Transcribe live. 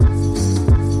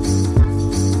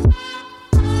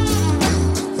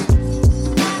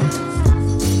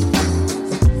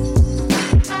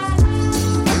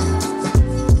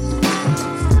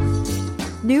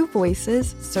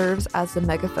Voices serves as the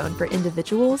megaphone for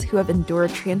individuals who have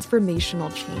endured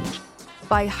transformational change.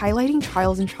 By highlighting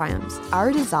trials and triumphs,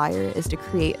 our desire is to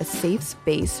create a safe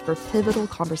space for pivotal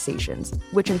conversations,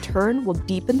 which in turn will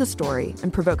deepen the story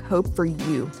and provoke hope for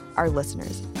you, our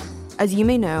listeners. As you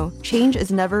may know, change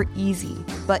is never easy,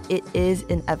 but it is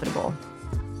inevitable.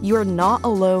 You are not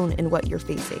alone in what you're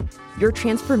facing. Your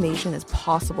transformation is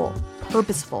possible,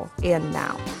 purposeful, and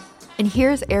now. And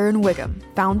here's Erin Wiggum,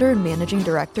 founder and managing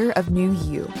director of New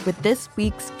You, with this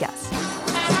week's guest.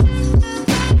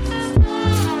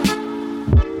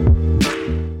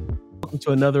 Welcome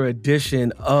to another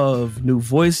edition of New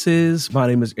Voices. My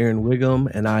name is Erin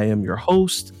Wiggum, and I am your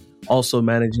host, also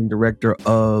managing director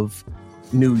of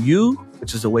New You,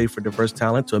 which is a way for diverse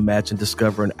talent to imagine,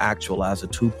 discover, and actualize a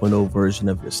 2.0 version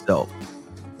of yourself.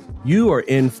 You are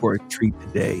in for a treat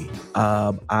today.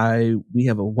 We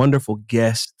have a wonderful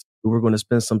guest who we're going to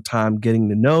spend some time getting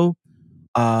to know.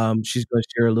 She's going to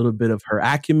share a little bit of her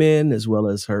acumen as well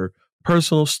as her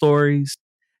personal stories.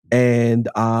 And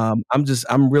I'm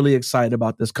really excited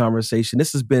about this conversation.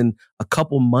 This has been a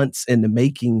couple months in the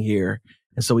making here.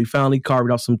 And so we finally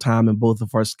carved out some time in both of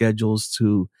our schedules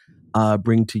to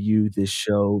bring to you this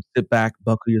show. Sit back,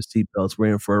 buckle your seatbelts.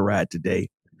 We're in for a ride today.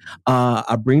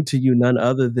 I bring to you none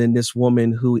other than this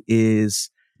woman who is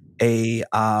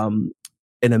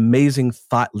an amazing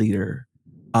thought leader.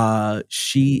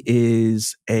 She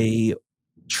is a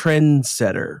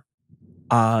trendsetter.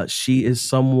 She is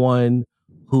someone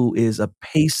who is a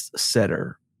pace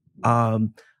setter. I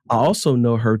also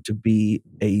know her to be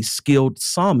a skilled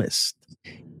psalmist.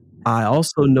 I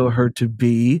also know her to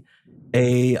be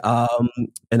an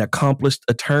accomplished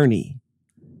attorney.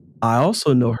 I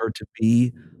also know her to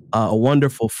be a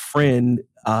wonderful friend,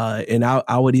 and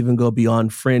I would even go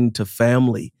beyond friend to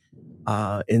family.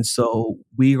 And so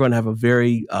we're going to have a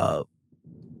very,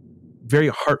 very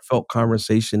heartfelt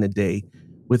conversation today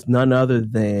with none other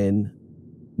than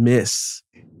Miss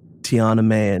Tiana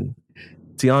Mann.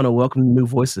 Tiana, welcome to New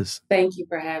Voices. Thank you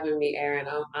for having me, Erin.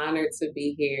 I'm honored to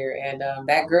be here. And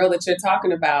that girl that you're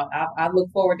talking about, I look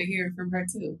forward to hering from her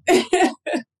too.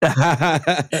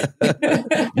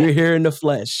 You're here in the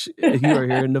flesh. You are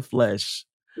here in the flesh.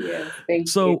 Yeah, thank you.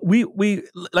 So we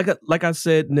like I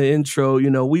said in the intro,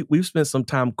 we've spent some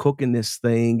time cooking this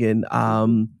thing, and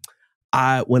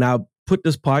when I put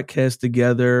this podcast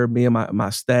together, me and my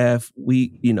staff,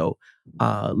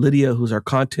 Lydia, who's our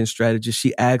content strategist,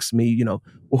 she asked me,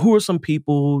 well, who are some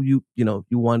people you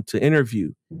want to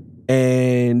interview?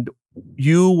 And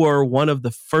you were one of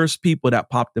the first people that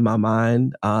popped in my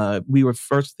mind. We were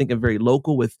first thinking very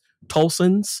local with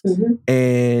Tulsans,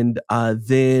 and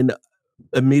then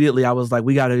immediately I was like,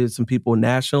 we got to get some people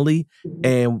nationally,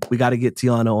 and we got to get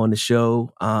Tiana on the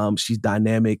show. She's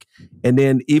dynamic. And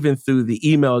then even through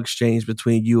the email exchange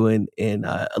between you and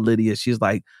Lydia, she's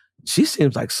like, she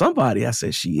seems like somebody. I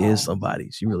said, she is somebody.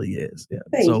 She really is. Yeah.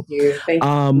 Thank you. Thank you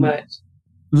so much.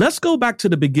 Let's go back to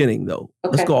the beginning, though.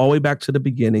 Okay. Let's go all the way back to the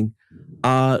beginning.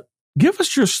 Give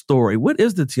us your story. What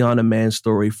is the Tiana Mann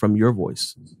story from your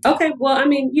voice? Okay. Well,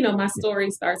 my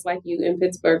story starts like you in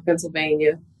Pittsburgh,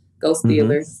 Pennsylvania. Go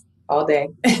Steelers all day.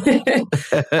 So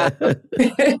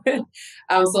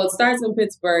it starts in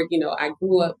Pittsburgh. I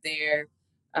grew up there,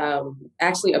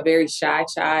 actually a very shy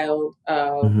child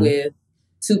with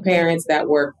two parents that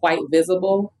were quite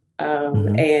visible.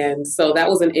 And so that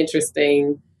was an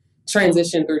interesting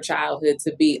transition through childhood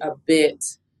to be a bit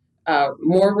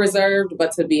more reserved,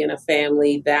 but to be in a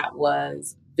family that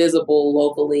was visible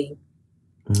locally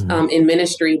in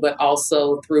ministry, but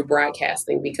also through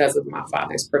broadcasting because of my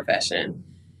father's profession.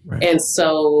 Right. And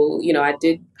so, I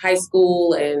did high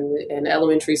school and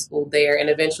elementary school there and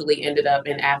eventually ended up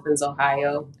in Athens,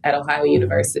 Ohio at Ohio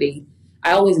University.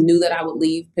 I always knew that I would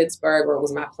leave Pittsburgh, or it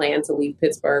was my plan to leave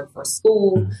Pittsburgh for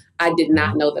school. I did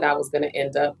not know that I was going to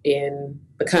end up in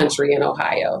the country in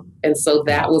Ohio. And so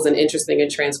that was an interesting and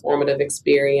transformative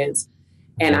experience.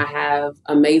 And I have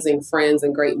amazing friends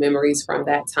and great memories from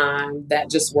that time that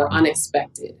just were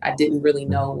unexpected. I didn't really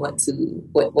know what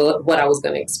I was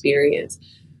going to experience.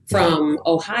 From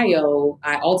Ohio,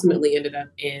 I ultimately ended up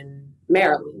in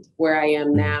Maryland, where I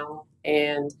am now.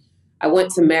 And I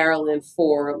went to Maryland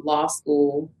for law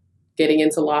school. Getting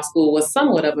into law school was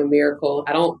somewhat of a miracle.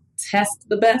 I don't test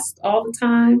the best all the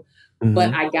time,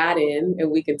 but I got in, and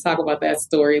we can talk about that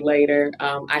story later.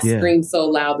 I screamed so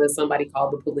loud that somebody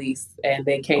called the police, and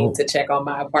they came to check on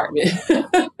my apartment.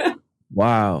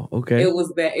 Wow. Okay. It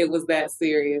was that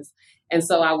serious. And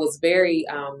so I was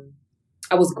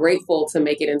I was grateful to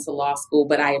make it into law school,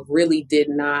 but I really did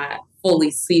not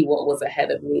fully see what was ahead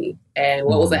of me. And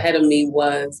what was ahead of me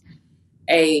was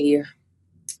a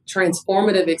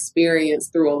transformative experience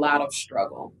through a lot of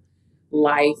struggle.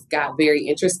 Life got very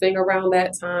interesting around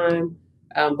that time.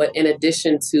 But in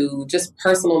addition to just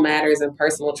personal matters and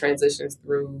personal transitions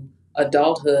through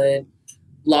adulthood,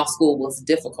 law school was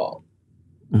difficult.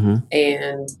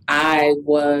 And I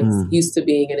was used to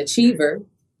being an achiever.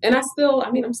 And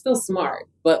I'm still smart,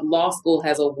 but law school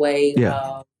has a way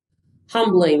of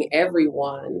humbling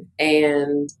everyone.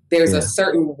 And there's a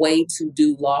certain way to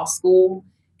do law school.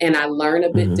 And I learn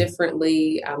a bit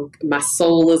differently. My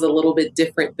soul is a little bit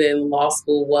different than law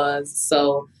school was.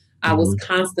 So I was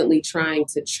constantly trying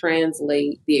to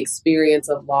translate the experience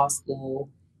of law school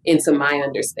into my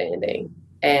understanding.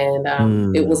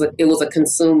 And it was a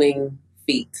consuming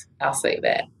feat. I'll say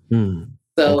that.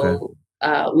 So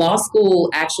law school,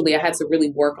 actually, I had to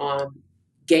really work on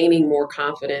gaining more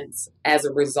confidence as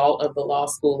a result of the law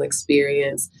school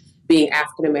experience, being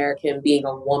African-American, being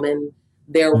a woman.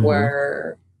 There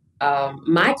were,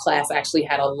 my class actually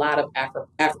had a lot of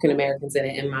African-Americans in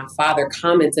it. And my father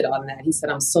commented on that. He said,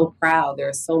 "I'm so proud. There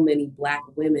are so many Black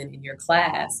women in your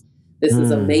class. This is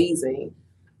amazing."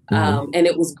 And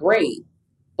it was great.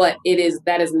 But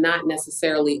that is not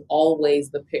necessarily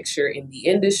always the picture in the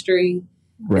industry.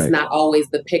 Right. It's not always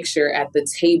the picture at the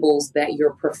tables that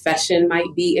your profession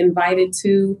might be invited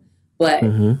to, but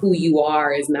who you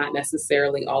are is not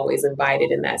necessarily always invited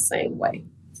in that same way.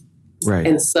 Right.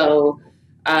 And so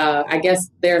I guess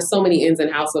there are so many ins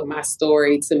and outs of my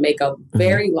story. To make a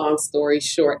very long story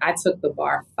short, I took the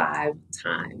bar 5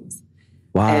 times.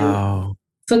 Wow. And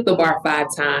took the bar 5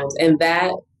 times. And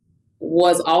that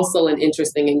was also an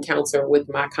interesting encounter with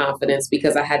my confidence,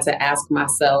 because I had to ask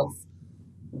myself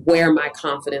where my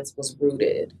confidence was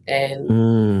rooted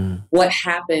and what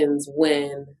happens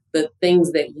when the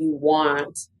things that you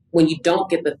want, when you don't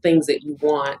get the things that you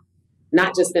want,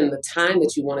 not just in the time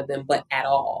that you wanted them, but at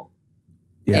all.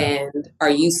 Yeah. And are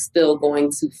you still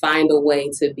going to find a way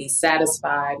to be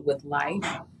satisfied with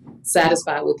life,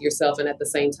 satisfied with yourself, and at the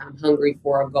same time hungry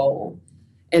for a goal?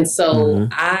 And so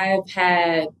I've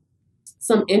had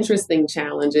some interesting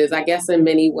challenges. I guess in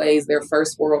many ways they're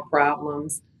first world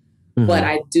problems, but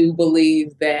I do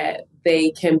believe that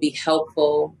they can be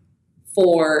helpful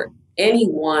for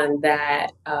anyone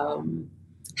that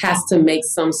has to make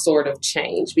some sort of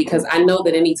change. Because I know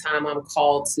that anytime I'm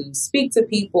called to speak to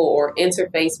people or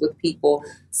interface with people,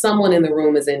 someone in the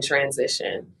room is in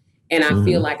transition. And I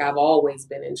feel like I've always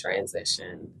been in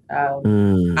transition.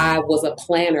 I was a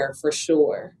planner for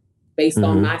sure. Based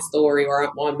on my story or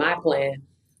on my plan,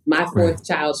 my 4th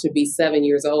child should be 7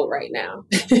 years old right now.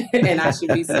 And I should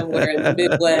be somewhere in the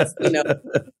Midwest,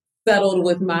 settled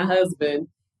with my husband.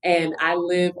 And I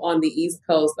live on the East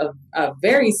Coast of a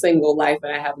very single life,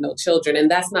 and I have no children. And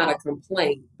that's not a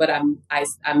complaint, but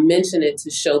I mention it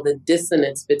to show the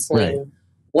dissonance between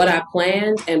what I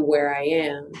planned and where I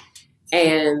am.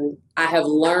 And I have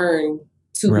learned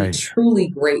to be truly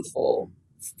grateful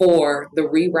for the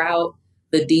reroute,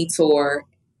 the detour,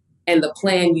 and the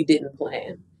plan you didn't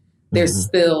plan. There's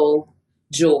still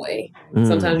joy.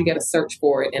 Sometimes you got to search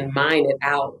for it and mine it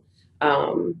out.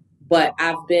 But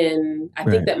I think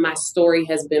that my story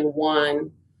has been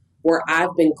one where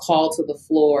I've been called to the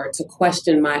floor to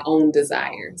question my own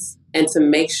desires and to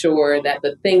make sure that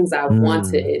the things I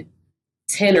wanted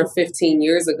 10 or 15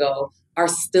 years ago are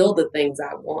still the things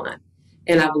I want.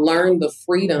 And I've learned the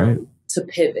freedom to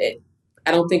pivot.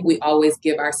 I don't think we always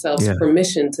give ourselves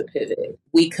permission to pivot.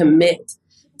 We commit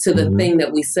to the thing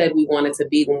that we said we wanted to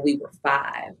be when we were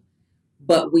 5,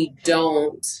 but we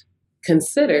don't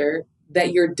consider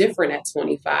that you're different at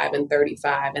 25 and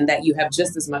 35, and that you have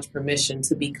just as much permission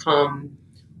to become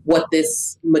what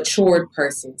this matured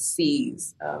person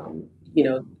sees,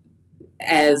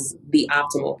 as the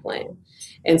optimal plan.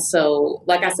 And so,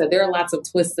 like I said, there are lots of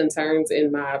twists and turns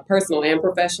in my personal and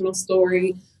professional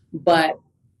story, but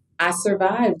I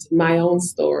survived my own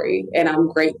story, and I'm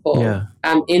grateful. Yeah.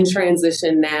 I'm in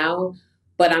transition now,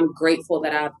 but I'm grateful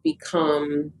that I've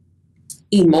become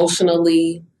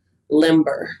emotionally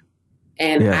limber,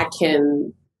 and I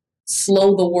can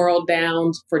slow the world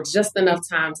down for just enough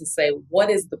time to say, what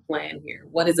is the plan here?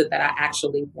 What is it that I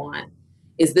actually want?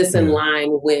 Is this in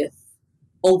line with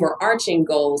overarching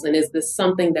goals? And is this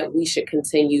something that we should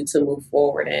continue to move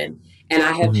forward in? And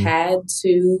I have had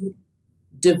to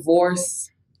divorce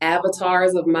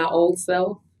avatars of my old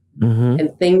self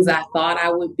and things I thought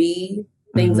I would be,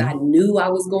 things I knew I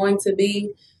was going to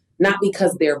be, not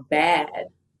because they're bad,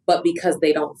 but because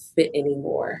they don't fit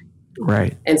anymore.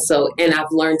 Right. And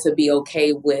I've learned to be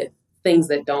okay with things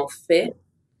that don't fit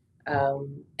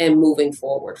and moving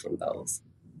forward from those.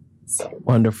 So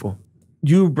wonderful.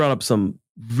 You brought up some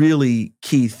really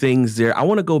key things there. I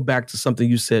want to go back to something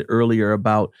you said earlier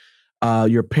about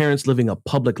your parents living a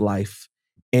public life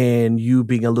and you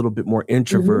being a little bit more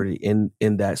introverted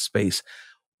in that space.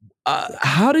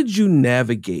 How did you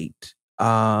navigate,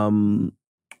 or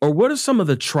what are some of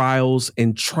the trials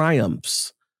and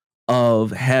triumphs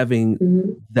of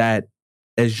having that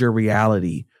as your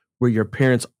reality, where your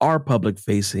parents are public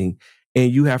facing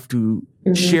and you have to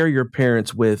share your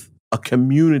parents with a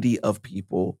community of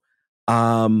people?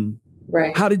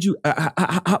 Right. How did you,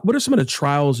 what are some of the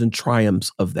trials and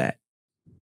triumphs of that?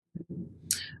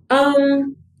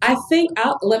 I think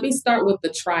let me start with the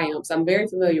triumphs. I'm very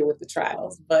familiar with the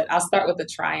trials, but I'll start with the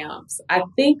triumphs. I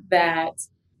think that,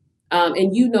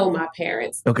 and you know my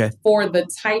parents, for the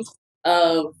type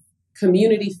of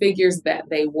community figures that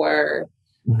they were,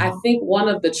 I think one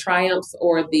of the triumphs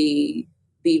or the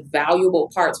valuable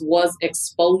parts was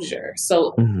exposure.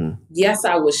 So yes,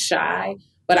 I was shy,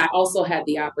 but I also had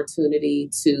the opportunity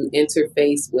to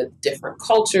interface with different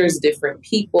cultures, different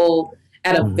people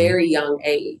at a very young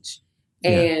age.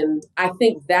 And I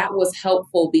think that was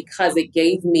helpful because it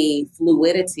gave me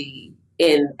fluidity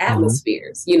in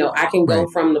atmospheres. You know, I can go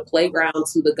from the playground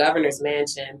to the governor's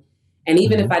mansion. And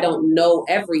even if I don't know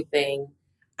everything,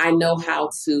 I know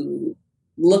how to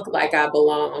look like I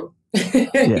belong. You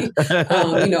know,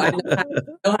 I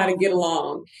know how to get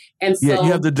along. And so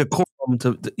you have the decorum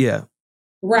to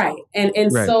right.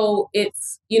 And so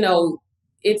it's, you know,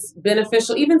 it's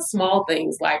beneficial, even small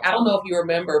things. Like, I don't know if you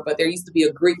remember, but there used to be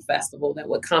a Greek festival that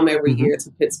would come every year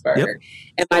to Pittsburgh.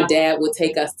 And my dad would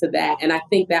take us to that. And I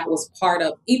think that was part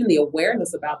of even the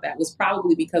awareness about that was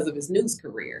probably because of his news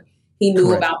career. He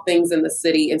knew about things in the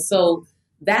city. And so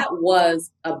that was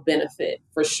a benefit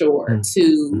for sure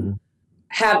to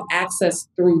have access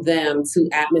through them to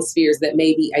atmospheres that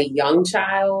maybe a young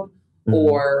child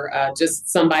or just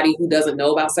somebody who doesn't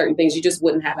know about certain things, you just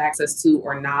wouldn't have access to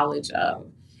or knowledge of.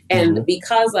 And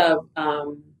because of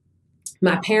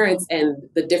my parents and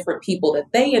the different people that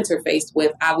they interfaced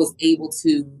with, I was able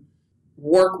to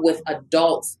work with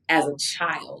adults as a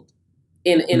child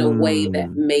in a way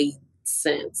that made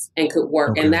sense and could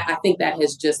work. And that I think that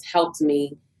has just helped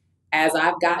me. As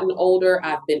I've gotten older,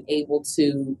 I've been able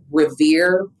to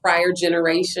revere prior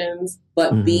generations,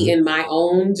 but be in my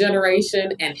own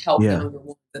generation and help younger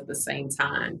ones at the same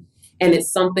time. And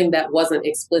it's something that wasn't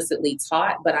explicitly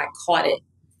taught, but I caught it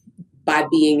by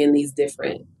being in these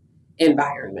different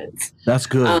environments. That's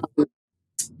good.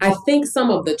 I think some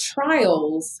of the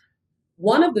trials,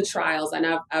 one of the trials, and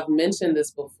I've mentioned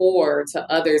this before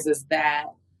to others, is that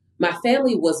my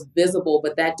family was visible,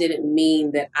 but that didn't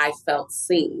mean that I felt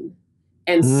seen.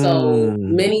 And so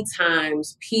many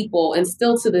times people, and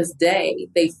still to this day,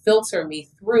 they filter me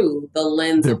through the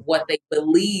lens of what they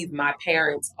believe my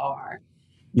parents are.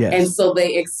 Yes. And so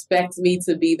they expect me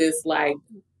to be this like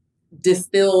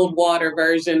distilled water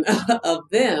version of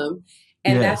them.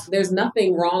 And there's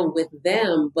nothing wrong with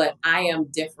them, but I am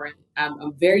different.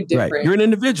 I'm very different. Right. You're an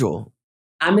individual.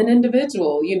 I'm an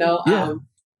individual, you know.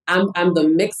 I'm the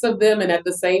mix of them, and at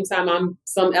the same time, I'm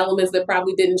some elements that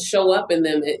probably didn't show up in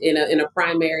them in a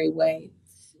primary way.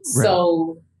 Right.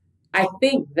 So I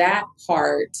think that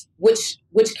part, which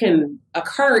can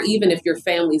occur even if your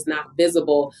family's not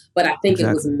visible, but I think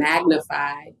it was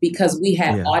magnified because we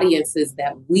had audiences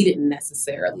that we didn't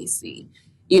necessarily see.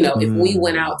 You know, if we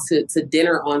went out to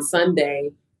dinner on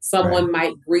Sunday, someone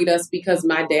might greet us because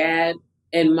my dad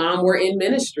and mom were in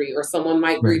ministry, or someone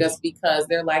might greet us because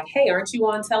they're like, hey, aren't you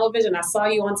on television? I saw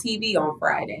you on TV on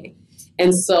Friday.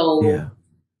 And so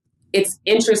it's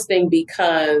interesting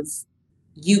because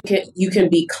you can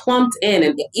be clumped in.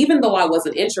 And even though I was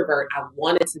an introvert, I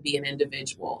wanted to be an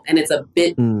individual. And it's a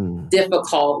bit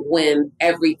difficult when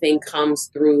everything comes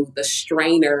through the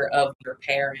strainer of your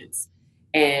parents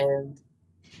and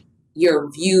you're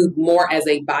viewed more as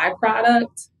a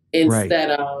byproduct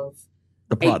instead of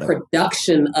a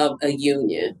production of a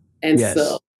union. And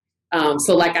so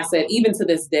like I said, even to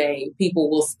this day, people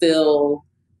will still,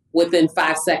 within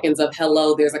 5 seconds of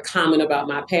hello, there's a comment about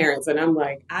my parents. And I'm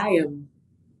like, I am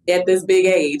at this big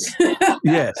age.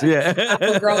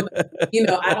 I'm grown. You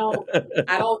know, I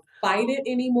don't fight it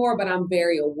anymore, but I'm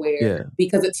very aware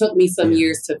because it took me some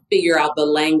years to figure out the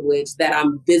language that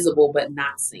I'm visible but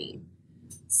not seen.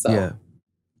 So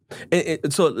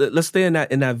And so let's stay in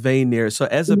that vein there. So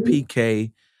as a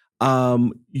PK,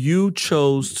 you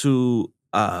chose to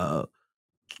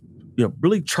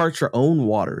really chart your own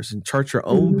waters and chart your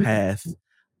own path.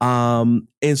 And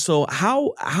so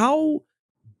how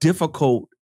difficult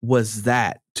was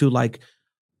that to like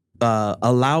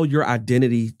allow your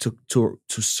identity to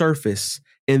surface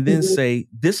and then say,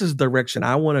 this is the direction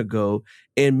I want to go,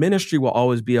 And ministry will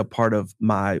always be a part of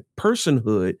my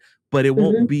personhood, but it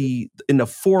won't be in the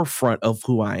forefront of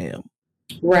who I am.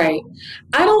 Right.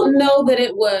 I don't know that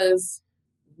it was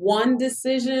one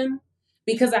decision,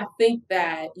 because I think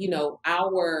that,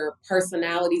 our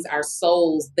personalities, our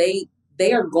souls, they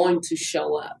are going to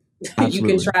show up. You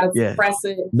can try to suppress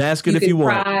it. Mask it if you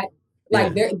want.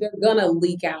 Like they're gonna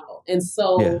leak out. And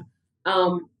so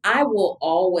I will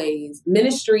always,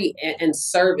 ministry and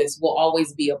service will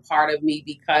always be a part of me,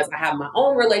 because I have my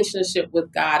own relationship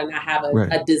with God and I have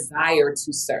a desire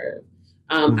to serve.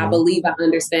 I believe I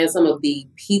understand some of the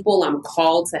people I'm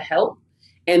called to help.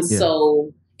 And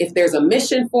so if there's a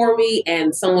mission for me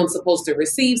and someone's supposed to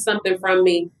receive something from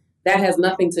me, that has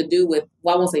nothing to do with,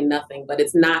 well, I won't say nothing, but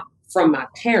it's not from my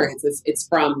parents. It's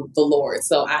from the Lord.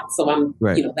 So I'm,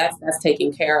 that's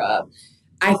taken care of.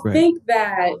 I think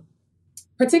that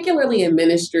particularly in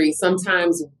ministry,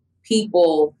 sometimes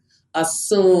people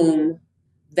assume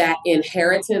that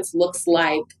inheritance looks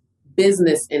like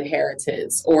business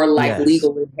inheritance or like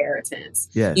legal inheritance.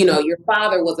 Yes. Your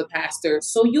father was a pastor,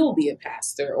 so you'll be a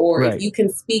pastor. Or if you can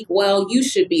speak well, you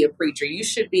should be a preacher. You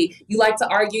like to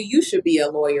argue, you should be a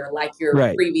lawyer like your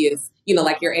previous,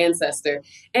 like your ancestor.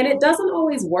 And it doesn't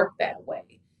always work that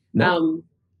way. No.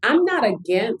 I'm not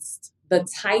against the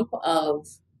type of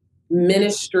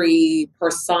ministry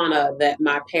persona that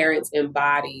my parents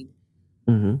embodied,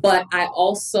 but I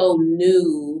also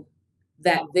knew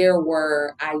that there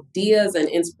were ideas and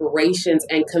inspirations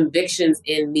and convictions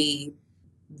in me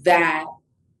that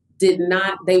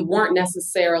they weren't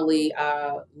necessarily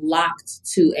locked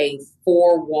to a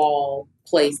 4-wall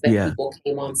place that people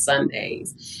came on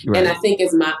Sundays. And I think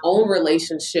as my own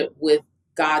relationship with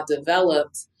God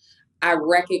developed, I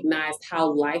recognized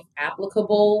how life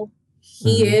applicable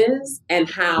He is, and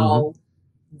how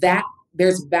that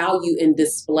there's value in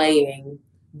displaying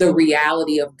the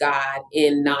reality of God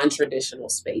in non-traditional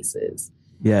spaces.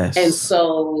 Yes. And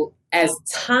so as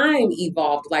time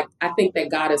evolved, like, I think that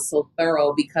God is so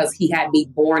thorough because He had me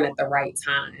born at the right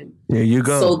time. There you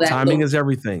go. So timing is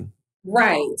everything.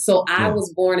 Right. So I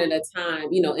was born at a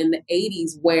time, in the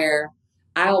 80s, where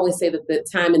I always say that the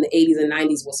time in the 80s and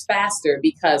 90s was faster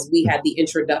because we had the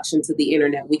introduction to the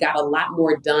internet. We got a lot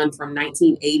more done from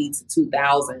 1980 to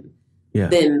 2000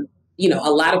 than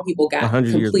a lot of people got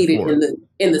completed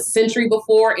in the century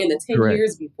before, in the 10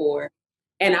 years before.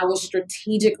 And I was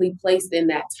strategically placed in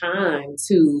that time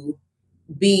to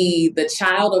be the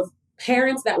child of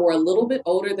parents that were a little bit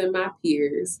older than my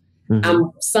peers.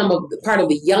 I'm part of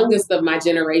the youngest of my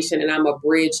generation, and I'm a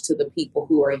bridge to the people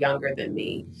who are younger than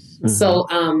me. So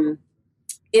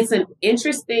it's an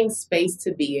interesting space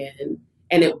to be in.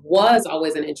 And it was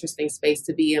always an interesting space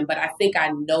to be in. But I think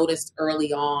I noticed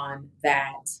early on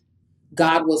that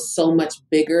God was so much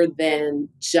bigger than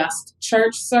just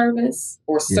church service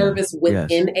or service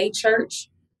within a church.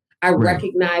 I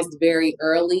recognized very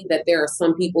early that there are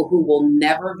some people who will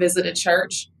never visit a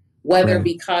church, whether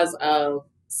because of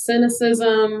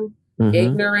cynicism,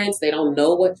 ignorance, they don't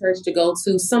know what church to go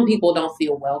to. Some people don't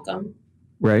feel welcome.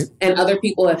 Right. And other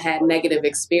people have had negative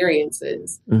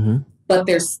experiences. But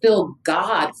there's still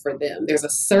God for them. There's a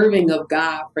serving of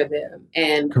God for them.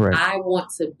 And I want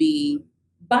to be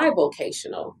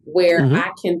bivocational, where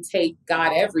I can take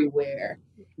God everywhere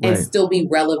and still be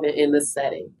relevant in the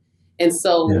setting. And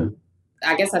so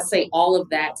I guess I say all of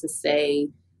that to say,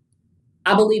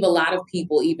 I believe a lot of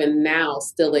people even now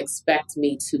still expect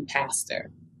me to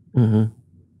pastor. And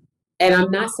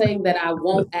I'm not saying that I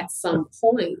won't at some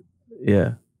point.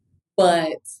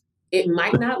 But it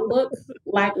might not look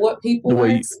like what people are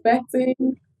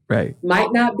expecting.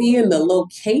 Might not be in the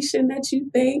location that you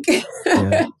think.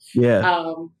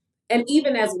 And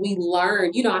even as we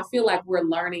learn, I feel like we're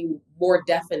learning more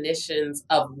definitions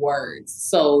of words.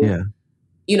 So, a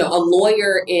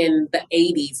lawyer in the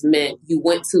 80s meant you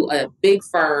went to a big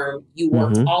firm, you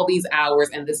worked all these hours,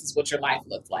 and this is what your life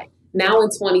looked like. Now in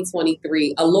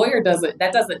 2023, a lawyer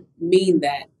doesn't mean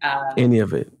that any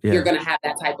of it. You're going to have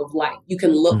that type of life. You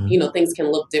can look, things can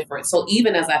look different. So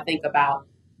even as I think about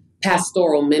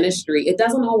pastoral ministry, it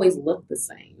doesn't always look the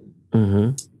same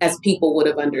as people would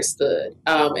have understood.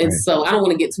 And so I don't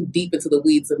want to get too deep into the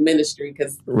weeds of ministry,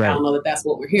 because I don't know that that's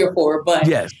what we're here for. But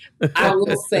I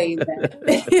will say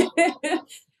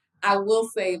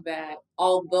that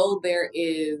although there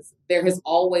has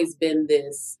always been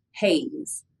this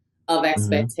haze of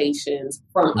expectations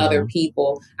from other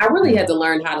people, I really had to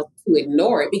learn how to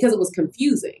ignore it, because it was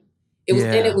confusing. It was,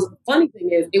 and funny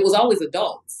thing is, it was always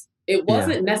adults. It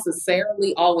wasn't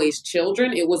necessarily always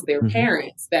children. It was their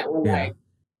parents that were like,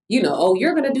 oh,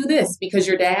 you're going to do this because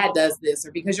your dad does this,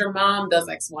 or because your mom does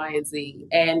X, Y, and Z.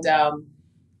 And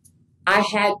I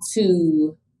had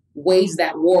to wage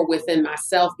that war within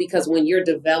myself, because when you're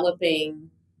developing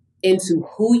into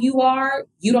who you are,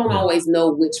 you don't always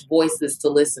know which voices to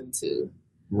listen to.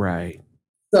 Right.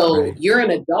 So you're an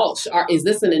adult. Is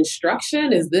this an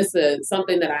instruction? Is this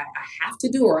something that I have to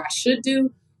do, or I should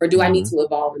do? Or do I need to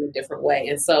evolve in a different way?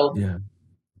 And so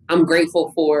I'm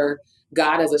grateful for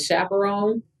God as a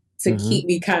chaperone to keep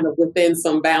me kind of within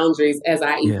some boundaries as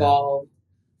I evolve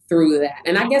through that.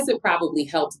 And I guess it probably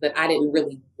helped that I didn't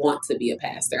really want to be a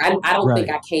pastor. I don't think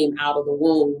I came out of the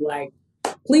womb like,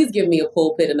 please give me a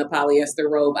pulpit and a polyester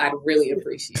robe. I'd really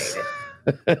appreciate it.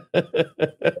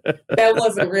 That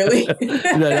wasn't really.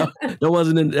 that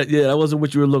wasn't that wasn't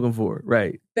what you were looking for.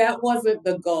 Right. That wasn't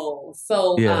the goal.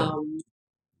 So,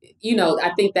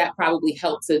 I think that probably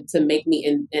helped to make me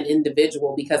an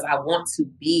individual, because I want to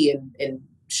be and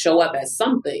show up as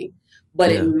something,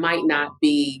 but it might not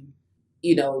be,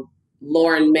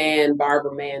 Lauren Mann,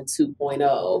 Barbara Mann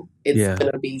 2.0. It's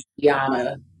going to be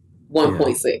Tiana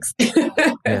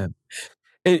 1.6. Yeah.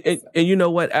 And you know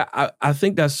what? I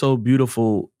think that's so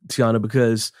beautiful, Tiana,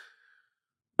 because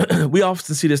we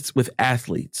often see this with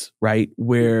athletes, right?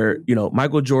 Where,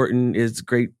 Michael Jordan is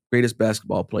the greatest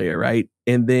basketball player, right?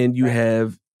 And then you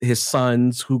have his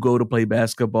sons who go to play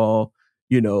basketball,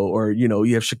 or, you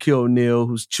have Shaquille O'Neal,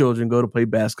 whose children go to play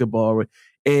basketball.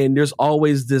 And there's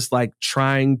always this like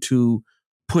trying to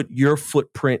put your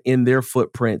footprint in their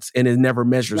footprints, and it never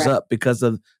measures up because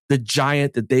of the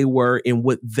giant that they were in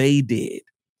what they did.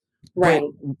 Right.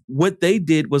 But what they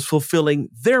did was fulfilling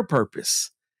their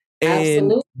purpose.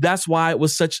 And that's why it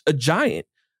was such a giant.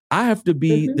 I have to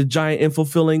be the giant in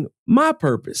fulfilling my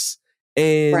purpose.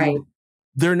 And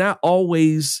they're not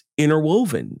always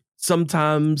interwoven.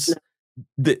 Sometimes,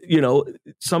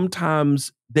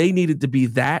 sometimes they needed to be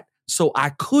that so I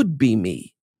could be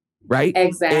me. Right.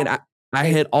 Exactly. And I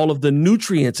had all of the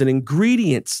nutrients and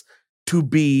ingredients to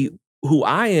be who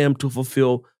I am to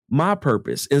fulfill my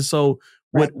purpose. And so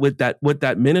with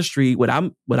that ministry, what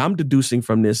I'm deducing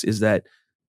from this is that,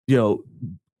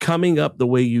 coming up the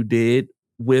way you did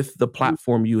with the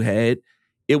platform you had,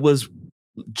 it was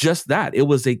just that. It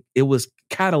was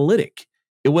catalytic.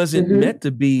 It wasn't meant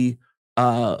to be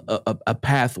a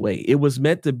pathway. It was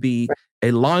meant to be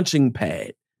a launching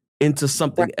pad into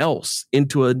something else,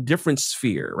 into a different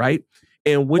sphere, right?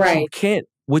 And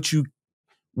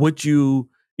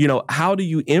how do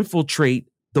you infiltrate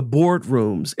the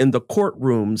boardrooms and the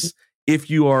courtrooms if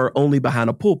you are only behind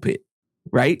a pulpit,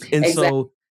 right? And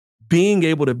so being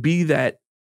able to be that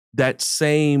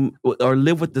same, or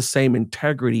live with the same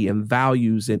integrity and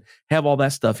values and have all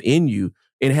that stuff in you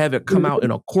and have it come out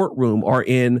in a courtroom or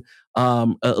in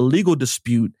a legal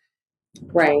dispute,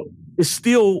 it's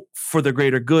still for the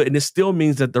greater good. And it still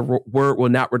means that the word will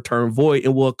not return void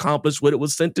and will accomplish what it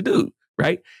was sent to do,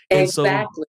 right? And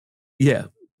exactly. So,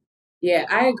 yeah,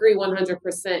 I agree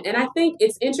 100%. And I think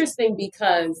it's interesting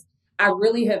because I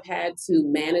really have had to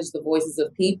manage the voices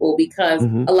of people, because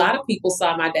a lot of people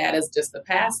saw my dad as just a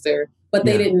pastor, but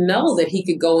they didn't know that he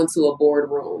could go into a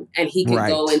boardroom and he could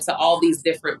go into all these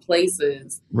different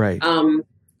places. Right.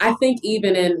 I think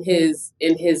even in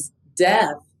his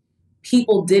death,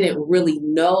 people didn't really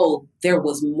know there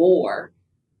was more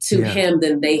to him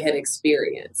than they had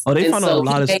experienced. Oh, they found out a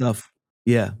lot of stuff.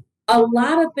 Yeah. A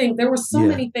lot of things. There were so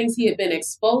many things he had been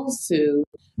exposed to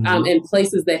in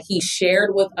places that he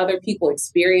shared with other people,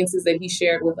 experiences that he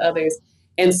shared with others.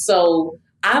 And so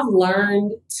I've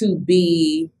learned to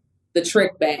be the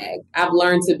trick bag. I've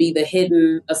learned to be the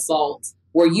hidden assault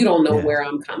where you don't know where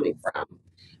I'm coming from.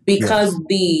 Because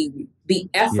the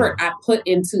effort I put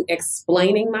into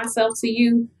explaining myself to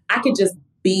you, I could just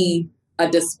be a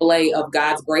display of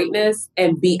God's greatness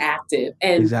and be active.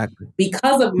 And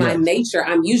because of my nature,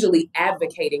 I'm usually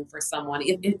advocating for someone.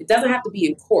 It doesn't have to be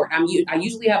in court. I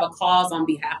usually have a cause on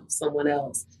behalf of someone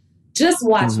else. Just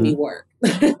watch me work.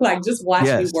 Just watch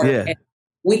me work. And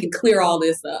we can clear all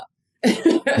this up.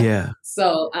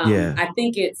 So I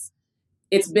think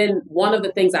it's been one of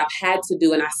the things I've had to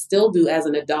do, and I still do as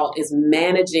an adult, is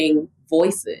managing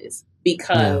voices,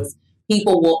 because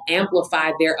people will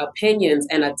amplify their opinions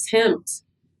and attempt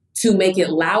to make it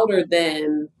louder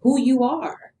than who you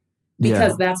are,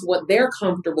 because that's what they're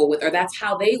comfortable with, or that's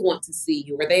how they want to see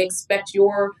you, or they expect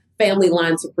your family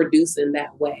line to produce in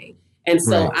that way. And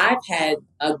so I've had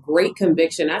a great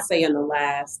conviction, I say in the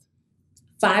last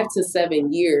 5 to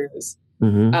 7 years,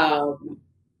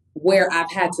 where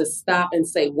I've had to stop and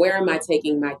say, where am I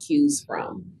taking my cues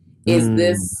from? Is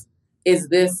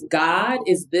this God?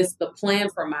 Is this the plan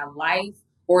for my life?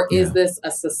 Or is this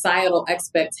a societal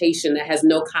expectation that has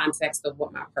no context of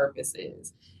what my purpose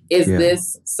is? Is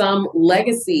this some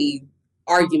legacy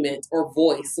argument or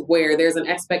voice where there's an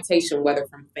expectation, whether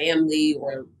from family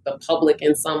or the public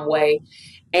in some way.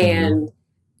 And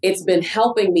it's been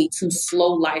helping me to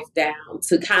slow life down,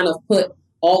 to kind of put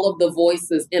all of the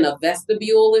voices in a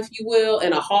vestibule, if you will,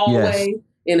 in a hallway,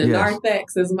 in a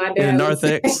narthex, as my dad would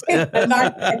say. A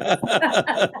narthex.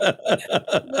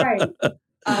 Right.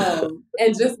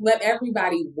 And just let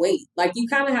everybody wait. Like, you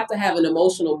kind of have to have an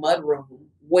emotional mudroom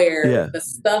where the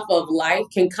stuff of life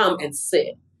can come and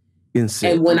sit.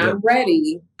 And when I'm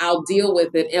ready, I'll deal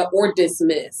with it or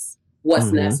dismiss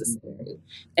what's necessary.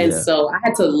 And so I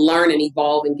had to learn and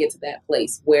evolve and get to that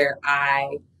place where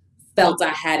I felt I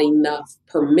had enough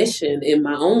permission in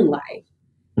my own life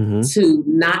to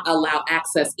not allow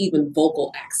access, even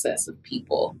vocal access of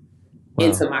people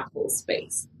into my closed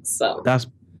space. So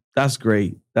that's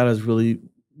great. That is really,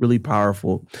 really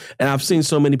powerful. And I've seen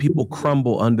so many people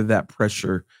crumble under that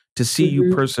pressure. To see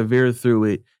you persevere through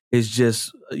it is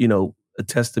just, you know, a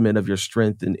testament of your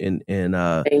strength and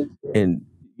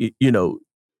you know,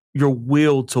 your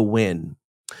will to win.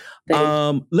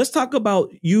 Let's talk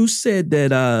about, you said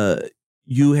that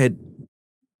you had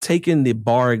taken the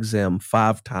bar exam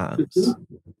 5 times.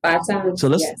 5 times. So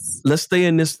let's stay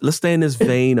in this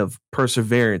vein of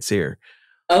perseverance here.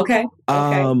 Okay.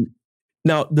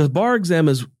 Now the bar exam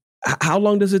is, how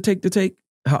long does it take to take?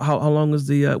 How long is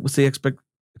the what's the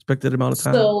expected amount of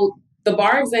time? So the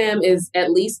bar exam is at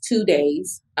least 2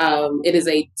 days. It is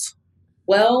a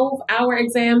 12-hour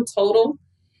exam total.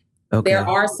 Okay. There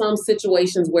are some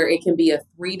situations where it can be a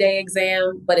 3-day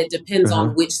exam, but it depends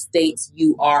on which states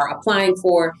you are applying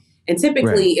for. And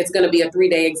typically it's going to be a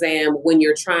 3-day exam when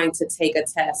you're trying to take a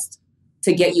test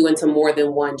to get you into more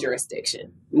than one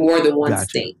jurisdiction, more than one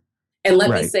state. And let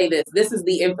me say this is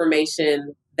the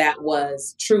information that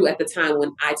was true at the time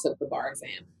when I took the bar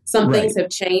exam. Some things have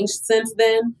changed since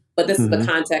then, but this is the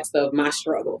context of my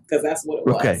struggle, because that's what it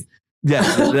was. Okay. Yeah,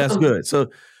 that's good.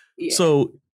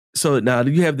 So now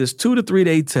you have this 2 to 3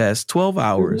 day test, 12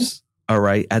 hours, all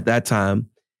right, at that time,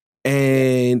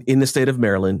 and in the state of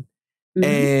Maryland,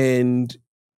 and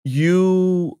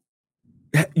you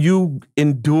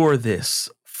endure this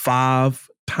 5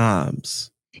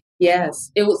 times.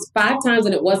 Yes, it was 5 times,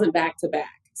 and it wasn't back to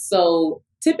back. So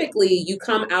typically you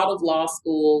come out of law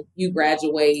school, you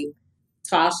graduate,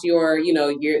 toss your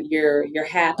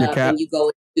hat up, and you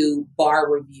go into bar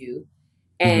review.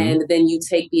 And then you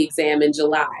take the exam in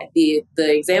July. The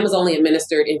exam is only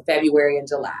administered in February and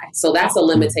July. So that's a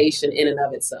limitation in and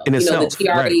of itself. The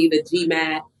GRE, the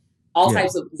GMAT, all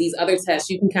types of these other tests,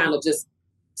 you can kind of just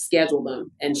schedule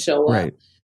them and show up.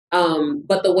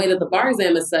 But the way that the bar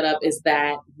exam is set up is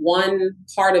that one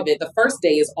part of it, the first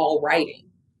day is all writing.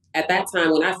 At that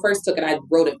time, when I first took it, I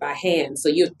wrote it by hand. So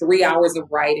you have 3 hours of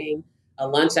writing, a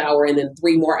lunch hour, and then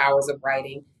 3 more hours of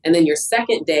writing. And then your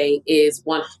second day is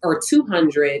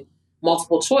 200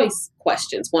 multiple choice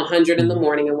questions, 100 in the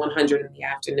morning and 100 in the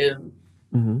afternoon.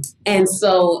 And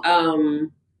so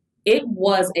it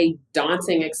was a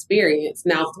daunting experience.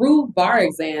 Now, through bar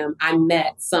exam, I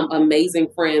met some amazing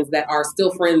friends that are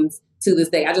still friends to this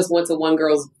day. I just went to one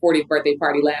girl's 40th birthday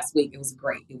party last week. It was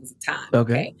great. It was a time.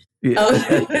 Okay.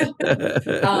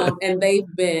 And they've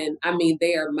been,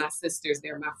 they are my sisters,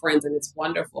 they're my friends, and it's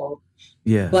wonderful.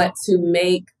 Yeah. But to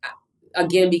make,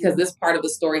 again, because this part of the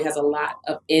story has a lot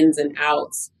of ins and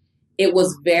outs, it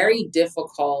was very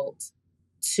difficult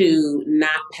to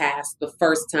not pass the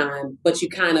first time, but you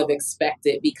kind of expect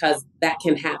it because that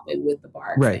can happen with the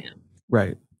bar exam.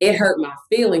 Right. It hurt my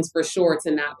feelings for sure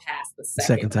to not pass the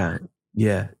second time.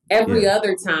 Yeah. Every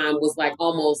other time was like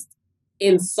almost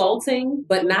insulting,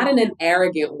 but not in an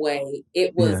arrogant way.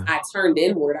 It was, I turned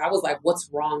inward. I was like, what's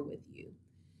wrong with you?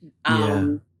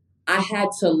 I had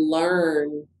to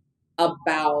learn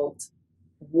about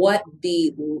what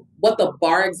the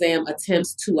bar exam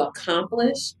attempts to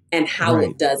accomplish and how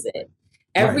it does it.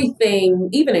 Everything,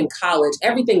 even in college,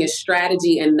 everything is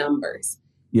strategy and numbers.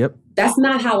 Yep. That's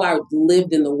not how I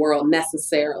lived in the world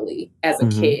necessarily as a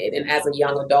kid and as a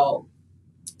young adult.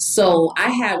 So I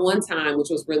had one time, which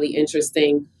was really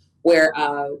interesting, where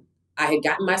I had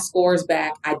gotten my scores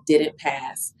back. I didn't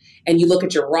pass. And you look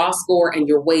at your raw score and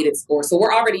your weighted score. So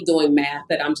we're already doing math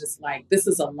that I'm just like, this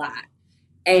is a lot.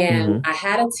 And I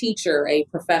had a teacher, a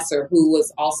professor, who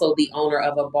was also the owner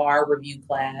of a bar review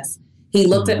class. He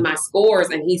looked at my scores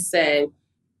and he said,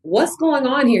 what's going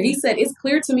on here? He said, it's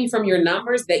clear to me from your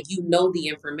numbers that you know the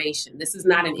information. This is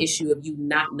not an issue of you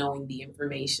not knowing the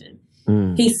information.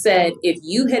 He said, if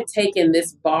you had taken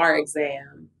this bar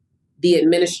exam, the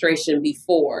administration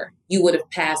before, you would have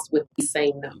passed with the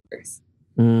same numbers.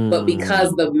 But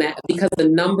because the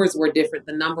numbers were different,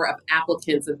 the number of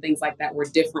applicants and things like that were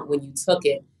different when you took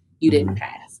it, you didn't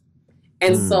pass.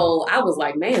 And so I was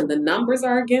like, man, the numbers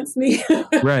are against me.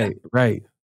 Right.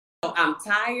 I'm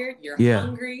tired. You're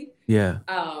hungry. Yeah.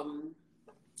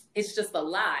 It's just a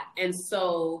lot. And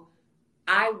so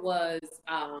I was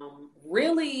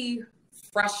really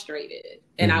frustrated.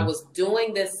 And I was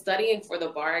doing this, studying for the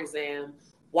bar exam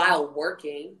while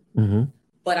working,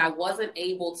 but I wasn't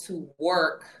able to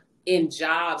work in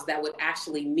jobs that would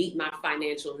actually meet my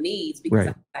financial needs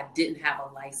because I didn't have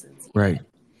a license yet.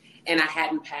 And I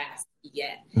hadn't passed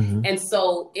yet. And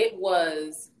so it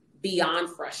was beyond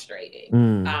frustrating.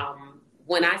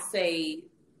 When I say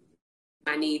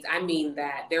my needs, I mean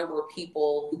that there were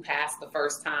people who passed the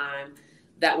first time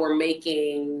that were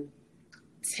making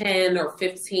 $10 or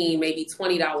 $15, maybe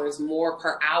 $20 more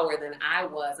per hour than I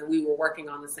was, and we were working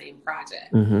on the same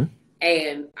project.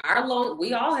 And our loan,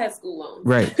 we all had school loans.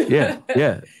 Right.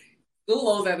 Yeah. School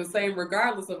loans are the same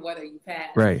regardless of whether you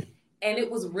pass. Right. And it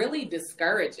was really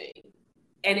discouraging.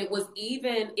 And it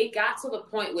got to the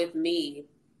point with me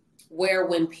where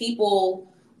when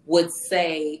people would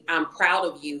say, I'm proud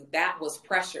of you, that was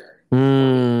pressure.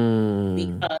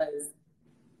 Because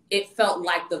it felt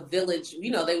like the village,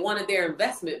 they wanted their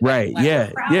investment. Right. Like,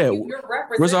 yeah.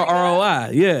 Where's our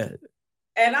ROI? Yeah.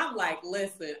 And I'm like,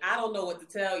 listen, I don't know what to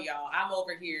tell y'all. I'm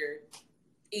over here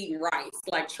eating rice,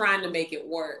 like trying to make it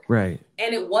work. Right.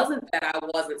 And it wasn't that I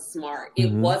wasn't smart.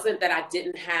 It wasn't that I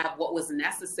didn't have what was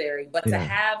necessary, but to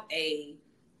have a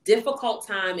difficult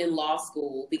time in law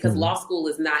school, because law school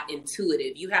is not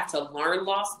intuitive. You have to learn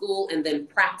law school and then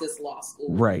practice law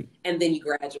school. Right. And then you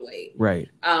graduate. Right.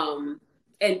 And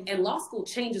law school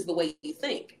changes the way you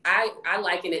think. I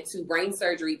liken it to brain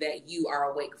surgery that you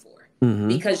are awake for.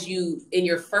 Because in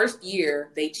your first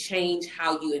year, they change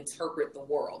how you interpret the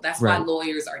world. That's why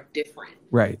lawyers are different.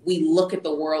 Right. We look at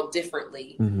the world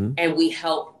differently and we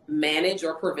help manage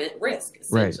or prevent risk,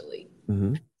 essentially.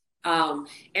 And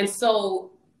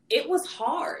so it was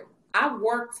hard. I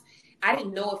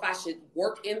didn't know if I should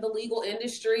work in the legal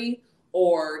industry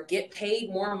or get paid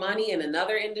more money in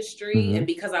another industry. And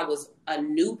because I was a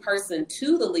new person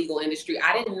to the legal industry,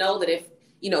 I didn't know that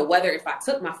whether if I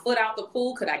took my foot out the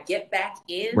pool, could I get back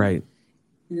in? Right.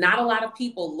 Not a lot of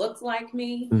people looked like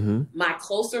me. My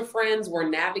closer friends were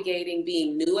navigating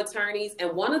being new attorneys.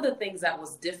 And one of the things that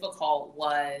was difficult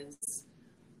was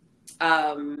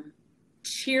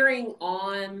cheering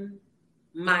on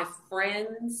my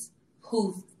friends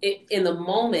who, in the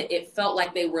moment, it felt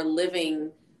like they were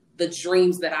living the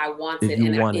dreams that I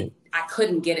wanted. I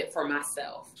couldn't get it for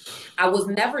myself. I was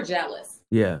never jealous.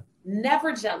 Yeah.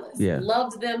 Never jealous. Yeah.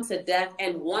 Loved them to death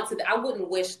and I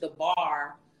wouldn't wish the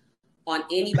bar on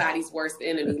anybody's worst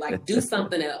enemy. Like, do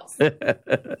something else.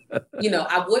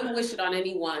 I wouldn't wish it on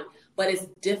anyone, but it's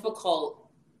difficult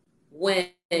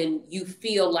when you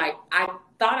feel like I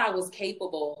thought I was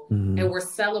capable and we're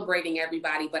celebrating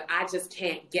everybody, but I just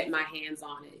can't get my hands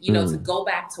on it. To go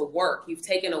back to work, you've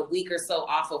taken a week or so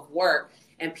off of work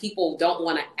and people don't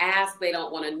want to ask. They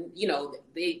don't want to,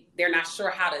 they're not sure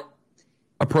how to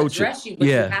address you, but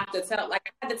you have to tell,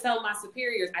 like I had to tell my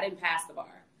superiors, I didn't pass the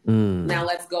bar. Now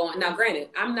let's go on. Now, granted,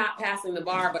 I'm not passing the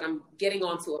bar, but I'm getting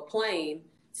onto a plane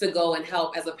to go and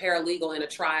help as a paralegal in a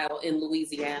trial in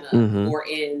Louisiana or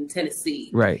in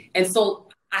Tennessee. Right. And so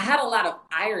I had a lot of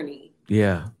irony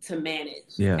to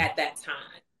manage at that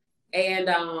time. And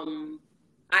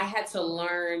I had to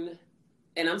learn,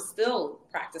 and I'm still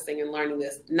practicing and learning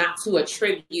this, not to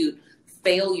attribute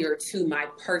failure to my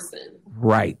person.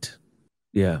 Right.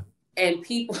 Yeah. And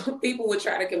people would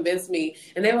try to convince me,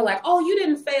 and they were like, "Oh, you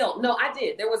didn't fail." No, I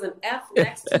did. There was an F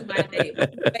next to my name. I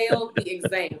failed the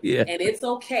exam. Yeah. And it's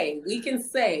okay. We can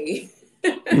say,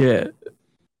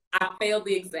 I failed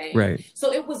the exam. Right.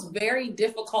 So it was very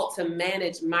difficult to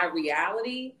manage my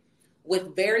reality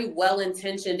with very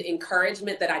well-intentioned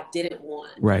encouragement that I didn't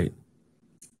want. Right.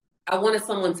 I wanted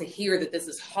someone to hear that this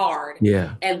is hard.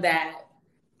 Yeah. And that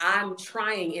I'm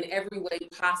trying in every way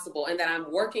possible, and that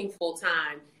I'm working full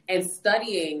time and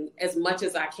studying as much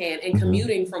as I can and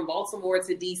commuting from Baltimore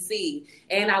to DC.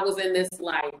 And I was in this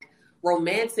like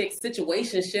romantic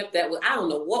situationship that I don't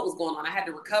know what was going on. I had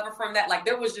to recover from that. Like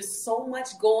there was just so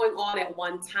much going on at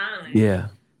one time. Yeah.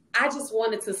 I just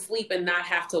wanted to sleep and not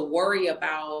have to worry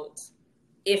about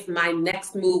if my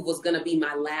next move was going to be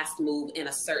my last move in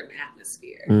a certain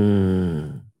atmosphere.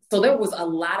 So there was a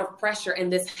lot of pressure,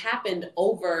 and this happened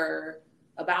over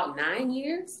about 9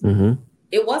 years.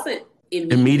 It wasn't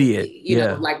immediate, you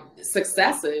know, like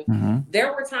successive.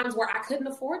 There were times where I couldn't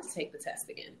afford to take the test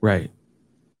again. Right.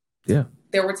 Yeah.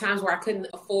 There were times where I couldn't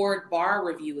afford bar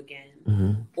review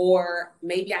again. Or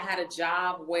maybe I had a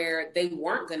job where they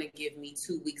weren't going to give me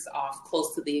 2 weeks off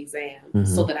close to the exam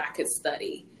so that I could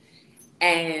study.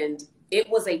 And it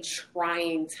was a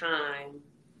trying time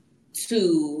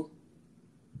to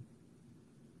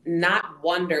not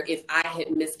wonder if I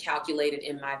had miscalculated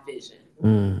in my vision.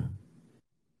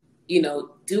 You know,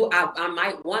 I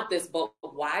might want this, but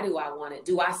why do I want it?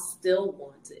 Do I still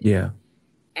want it? Yeah.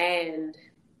 And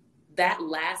that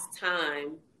last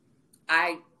time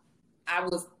I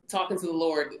was talking to the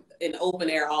Lord in open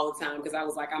air all the time, because I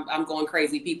was like, I'm going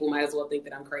crazy. People might as well think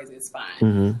that I'm crazy. It's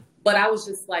fine. But I was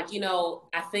just like, you know,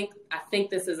 I think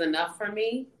this is enough for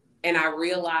me. And I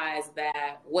realized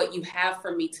that what you have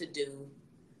for me to do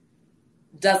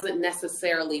doesn't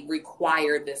necessarily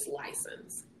require this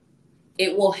license.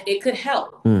 It could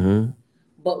help,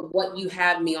 but what you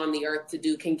have me on the earth to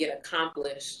do can get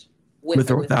accomplished with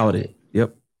or without it.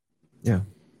 Yep. Yeah.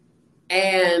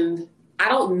 And I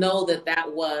don't know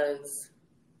that was,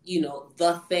 you know,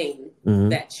 the thing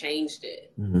that changed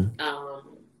it.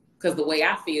 Because the way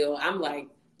I feel, I'm like,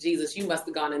 Jesus, you must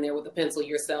have gone in there with a pencil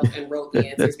yourself and wrote the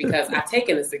answers, because I've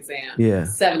taken this exam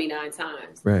 79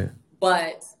 times. Right.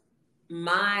 But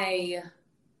my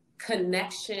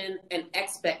connection and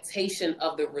expectation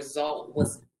of the result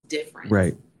was different.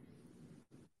 Right.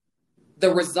 The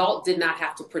result did not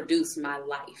have to produce my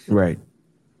life. Right.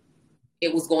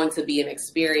 It was going to be an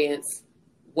experience,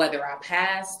 whether I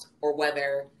passed or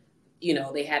whether, you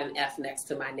know, they had an F next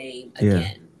to my name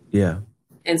again. Yeah.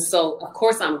 And so, of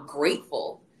course, I'm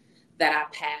grateful that I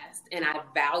passed, and I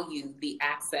value the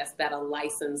access that a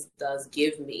license does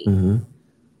give me.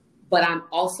 But I'm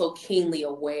also keenly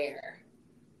aware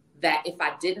that if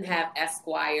I didn't have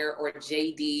Esquire or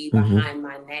JD behind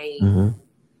my name,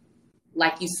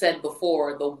 like you said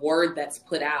before, the word that's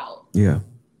put out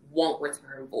won't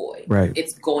return void. Right.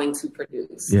 It's going to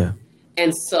produce. Yeah.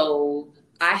 And so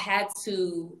I had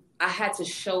to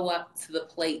show up to the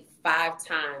plate 5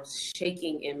 times,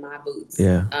 shaking in my boots.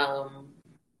 Yeah.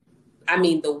 I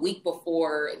mean, the week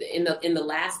before, in the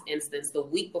last instance, the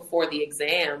week before the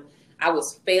exam, I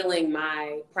was failing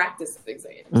my practice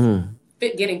exams.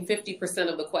 Getting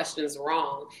 50% of the questions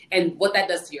wrong. And what that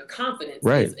does to your confidence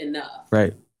is enough.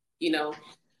 Right. You know?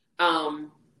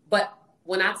 But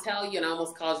when I tell you, and I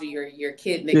almost called you your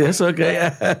kid nickname. Yes, okay. I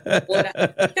said,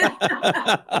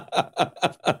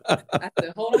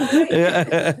 hold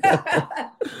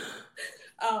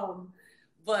on.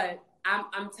 But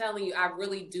I'm telling you, I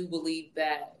really do believe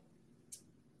that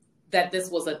this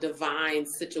was a divine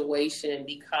situation,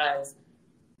 because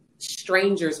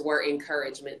strangers were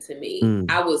encouragement to me.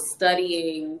 I was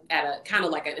studying at a kind of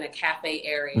like in a cafe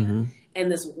area,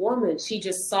 and this woman, she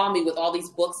just saw me with all these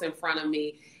books in front of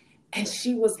me, and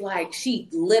she was like, she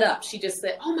lit up. She just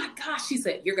said, "Oh my gosh," she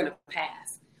said, "you're gonna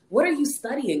pass. What are you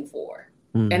studying for?"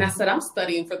 And I said, "I'm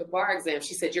studying for the bar exam."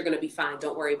 She said, "You're gonna be fine.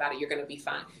 Don't worry about it. You're gonna be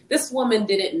fine." This woman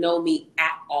didn't know me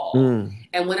at all.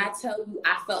 And when I tell you,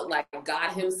 I felt like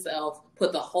God himself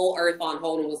put the whole earth on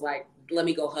hold and was like, "Let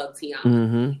me go hug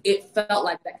Tiana." It felt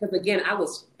like that, because again, I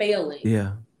was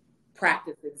failing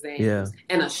practice exams,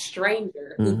 and a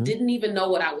stranger who didn't even know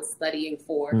what I was studying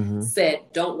for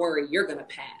said, "Don't worry, you're gonna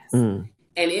pass." And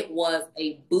it was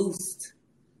a boost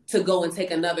to go and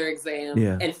take another exam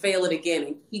and fail it again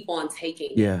and keep on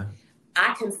taking it.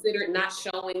 I considered not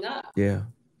showing up. I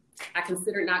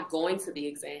considered not going to the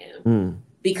exam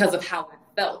because of how I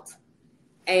felt.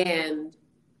 And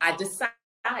I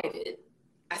decided,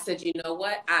 I said, you know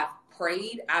what? I've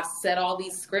prayed. I've said all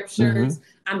these scriptures.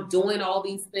 I'm doing all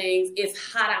these things. It's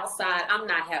hot outside. I'm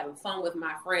not having fun with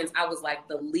my friends. I was like,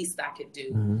 the least I could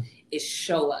do is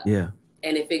show up.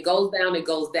 And if it goes down, it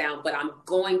goes down. But I'm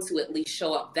going to at least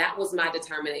show up. That was my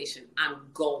determination.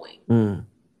 I'm going. And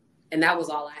that was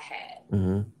all I had.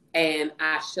 And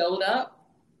I showed up,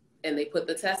 and they put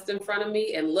the test in front of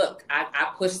me. And look,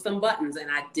 I pushed some buttons, and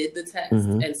I did the test.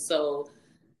 And so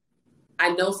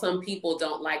I know some people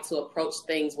don't like to approach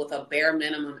things with a bare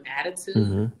minimum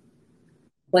attitude,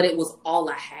 but it was all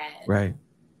I had. Right.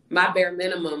 My bare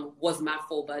minimum was my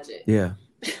full budget.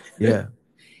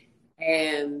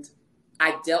 And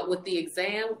I dealt with the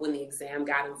exam when the exam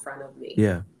got in front of me.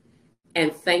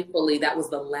 And thankfully, that was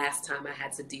the last time I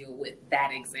had to deal with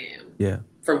that exam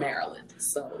for Maryland.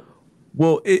 So,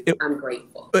 well, I'm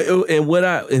grateful.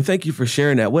 And thank you for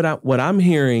sharing that. What I'm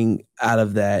hearing out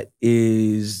of that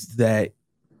is that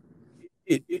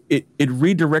it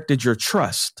redirected your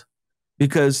trust,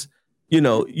 because, you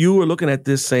know, you were looking at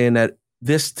this saying that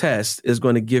this test is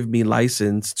going to give me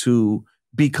license to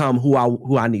become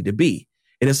who I need to be.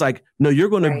 And it's like, no, you're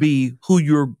going to be who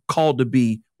you're called to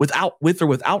be with or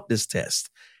without this test.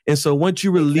 And so once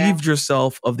you relieved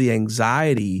yourself of the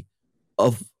anxiety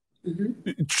of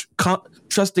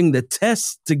trusting the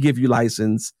test to give you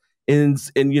license, and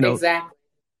you know,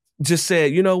 just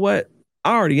said, you know what?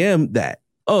 I already am that.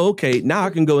 Oh, okay. Now I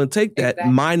can go and take that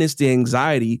minus the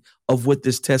anxiety of what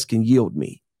this test can yield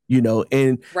me,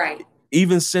 and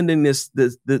even sending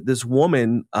this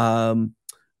woman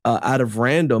out of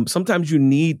random. Sometimes you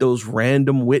need those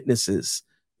random witnesses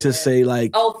to say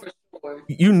like, oh, for sure.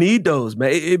 You need those,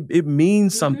 man. It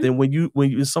means something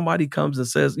when somebody comes and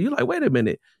says, you're like, wait a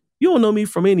minute, you don't know me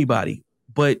from anybody,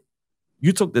 but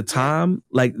you took the time.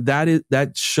 Like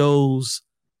that shows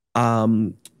a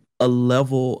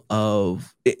level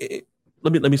of.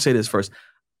 Let me say this first.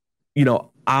 I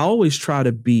always try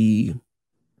to be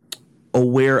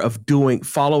aware of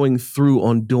following through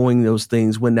on doing those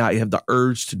things when now you have the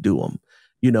urge to do them.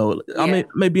 I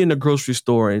may be in the grocery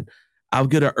store and I'll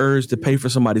get an urge to pay for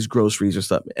somebody's groceries or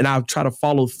something. And I'll try to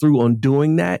follow through on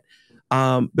doing that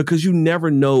because you never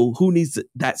know who needs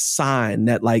that sign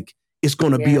that like, it's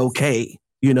going to be okay,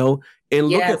 And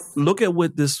look at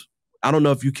what this, I don't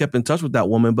know if you kept in touch with that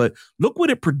woman, but look what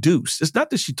it produced. It's not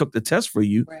that she took the test for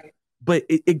you, but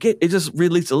it just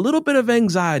released a little bit of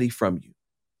anxiety from you.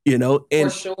 And for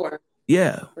sure.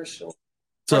 Yeah. For sure.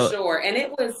 For sure. And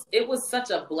it was such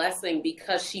a blessing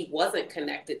because she wasn't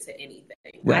connected to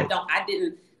anything. Right. I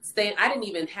didn't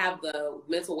even have the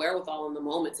mental wherewithal in the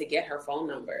moment to get her phone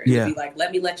number and be like,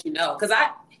 let me let you know. Because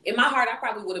in my heart, I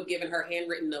probably would have given her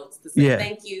handwritten notes to say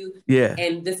thank you. Yeah.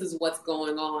 And this is what's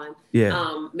going on.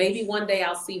 Yeah. Maybe one day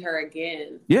I'll see her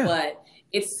again. Yeah. But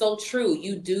it's so true.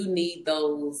 You do need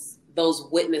those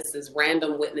witnesses,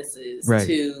 random witnesses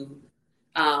to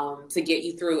get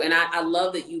you through. And I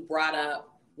love that you brought up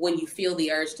when you feel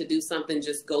the urge to do something,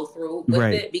 just go through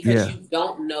with it because you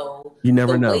don't know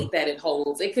the weight that it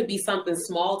holds. It could be something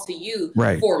small to you.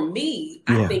 Right. For me,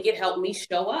 I think it helped me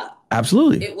show up.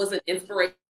 Absolutely. It was an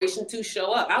inspiration to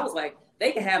show up. I was like,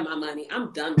 they can have my money.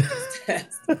 I'm done with this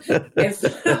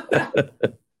test.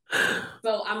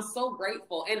 So I'm so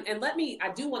grateful. And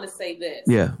I do want to say this.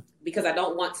 Yeah. Because I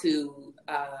don't want to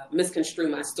misconstrue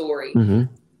my story. Mm-hmm.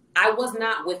 I was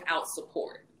not without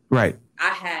support. Right.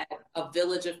 I had a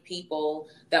village of people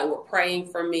that were praying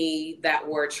for me, that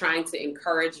were trying to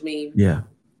encourage me. Yeah.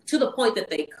 To the point that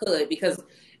they could, because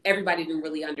everybody didn't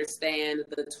really understand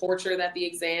the torture that the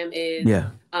exam is.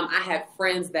 Yeah. I had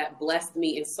friends that blessed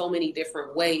me in so many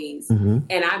different ways. Mm-hmm.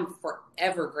 And I'm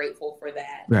forever grateful for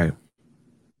that. Right.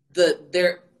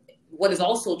 What is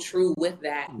also true with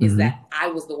that is that I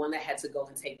was the one that had to go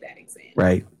and take that exam.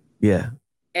 Right. Yeah.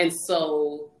 And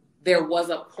so there was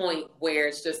a point where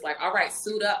it's just like, all right,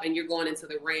 suit up and you're going into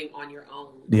the ring on your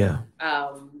own. Yeah.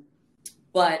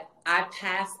 But I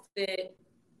passed it,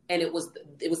 and it was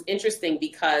interesting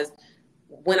because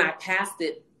when I passed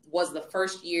it was the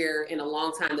first year in a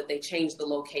long time that they changed the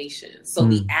location. So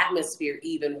the atmosphere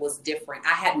even was different.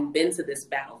 I hadn't been to this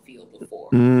battlefield before.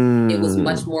 It was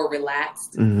much more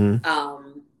relaxed. And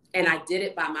I did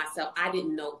it by myself. I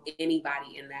didn't know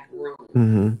anybody in that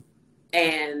room.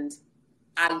 And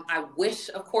I wish,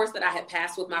 of course, that I had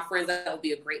passed with my friends. That would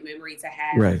be a great memory to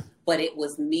have. Right. But it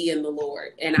was me and the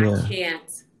Lord. And I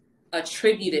can't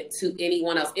attribute it to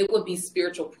anyone else. It would be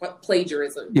spiritual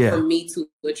plagiarism for me to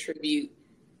attribute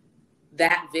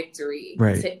that victory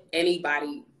to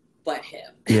anybody but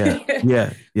him.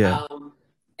 Yeah.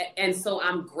 And so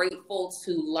I'm grateful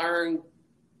to learn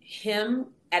him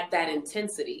at that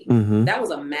intensity. That was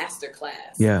a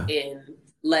masterclass in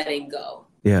letting go.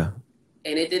 Yeah.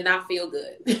 And it did not feel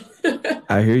good.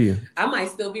 I hear you. I might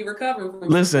still be recovering from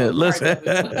listen.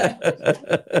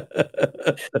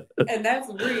 And that's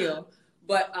real.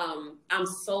 But I'm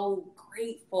so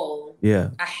grateful. Yeah.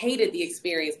 I hated the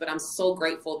experience, but I'm so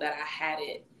grateful that I had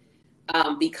it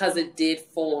because it did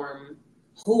form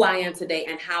who I am today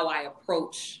and how I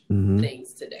approach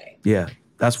things today. Yeah,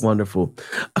 that's wonderful.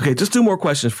 Okay, just two more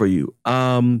questions for you.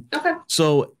 Okay.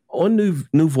 So on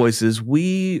New Voices,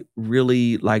 we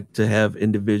really like to have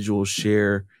individuals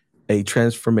share a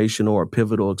transformational or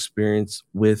pivotal experience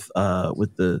with our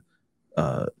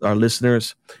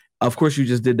listeners. Of course, you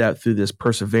just did that through this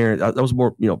perseverance. That was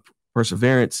more,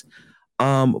 perseverance.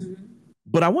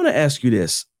 But I want to ask you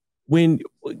this: can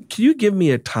you give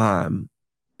me a time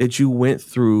that you went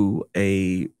through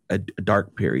a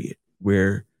dark period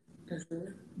where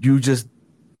you just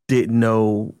didn't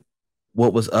know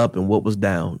what was up and what was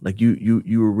down? Like you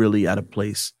were really out of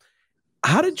place.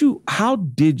 How do you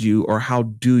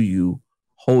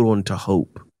hold on to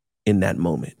hope in that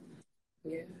moment?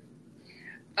 Yeah.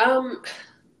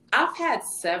 I've had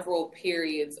several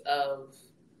periods of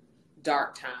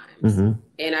dark times.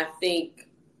 And I think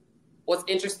what's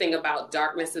interesting about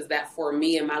darkness is that for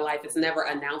me in my life, it's never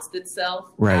announced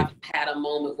itself. Right. I've had a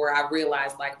moment where I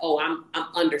realized like, oh, I'm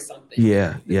under something.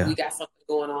 Yeah. We got something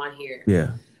going on here.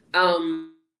 Yeah.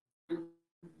 Um,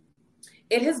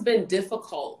 it has been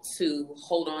difficult to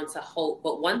hold on to hope,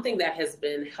 but one thing that has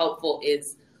been helpful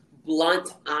is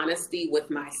blunt honesty with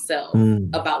myself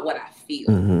about what I feel.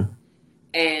 Mm-hmm.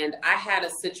 And I had a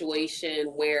situation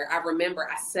where I remember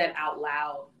I said out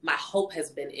loud, my hope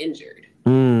has been injured.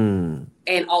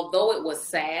 And although it was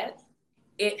sad,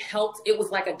 it helped. It was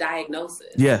like a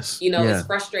diagnosis. Yes. It's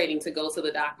frustrating to go to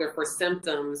the doctor for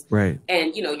symptoms. Right.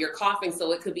 And, you're coughing.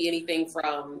 So it could be anything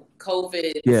from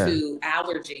COVID to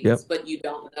allergies, but you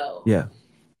don't know. Yeah.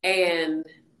 And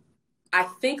I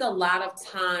think a lot of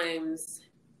times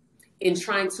in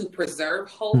trying to preserve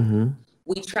hope,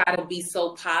 we try to be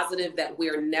so positive that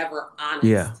we're never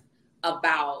honest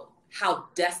about how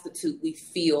destitute we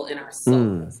feel in our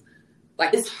souls.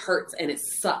 Like, this hurts and it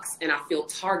sucks and I feel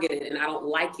targeted and I don't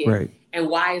like it. Right. And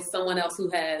why is someone else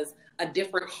who has a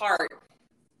different heart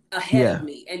ahead of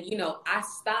me? And, I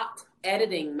stopped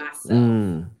editing myself.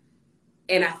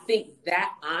 And I think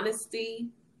that honesty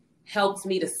helped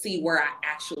me to see where I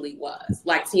actually was.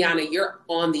 Like, Tiana, you're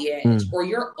on the edge or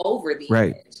you're over the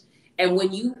edge. And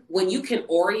when you can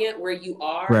orient where you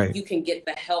are, you can get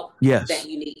the help that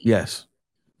you need. Yes.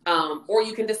 Or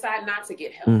you can decide not to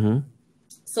get help.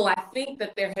 So I think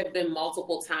that there have been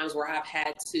multiple times where I've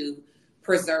had to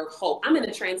preserve hope. I'm in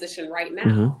a transition right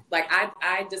now. Like,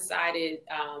 I decided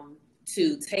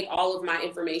to take all of my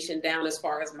information down as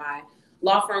far as my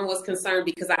law firm was concerned,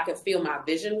 because I could feel my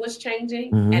vision was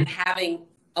changing, and having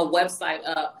a website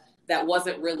up that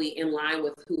wasn't really in line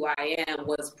with who I am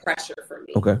was pressure for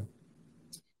me. Okay.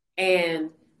 And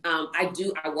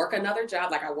I work another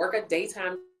job. Like, I work a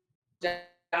daytime job,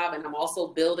 and I'm also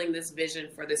building this vision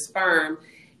for this firm.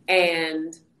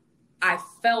 And I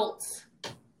felt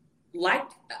like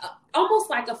almost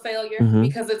like a failure,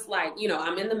 because it's like,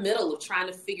 I'm in the middle of trying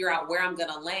to figure out where I'm going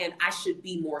to land. I should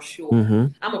be more sure.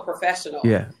 I'm a professional.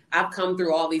 Yeah. I've come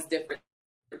through all these different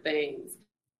things.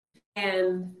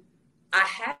 And I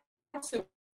had to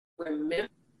remember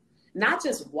not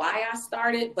just why I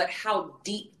started, but how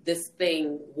deep this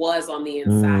thing was on the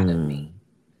inside of me.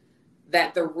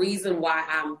 That the reason why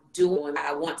I'm doing what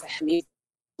I want to have me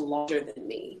larger than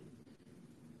me.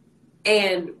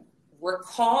 And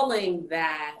recalling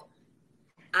that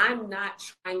I'm not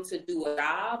trying to do a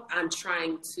job, I'm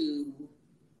trying to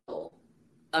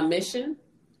a mission,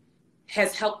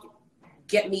 has helped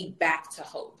get me back to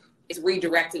hope. It's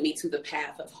redirected me to the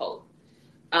path of hope.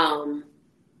 And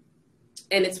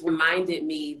it's reminded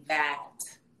me that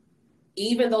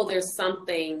even though there's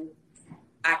something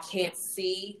I can't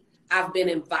see, I've been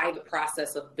invited the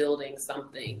process of building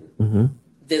something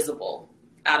visible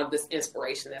out of this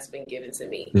inspiration that's been given to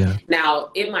me. Yeah.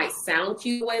 Now, it might sound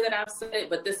cute the way that I've said it,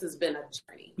 but this has been a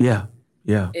journey. Yeah.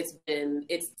 Yeah. It's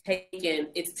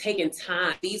taken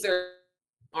time. These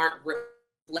aren't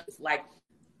like,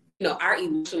 our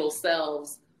emotional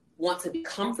selves want to be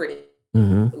comforted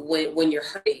when you're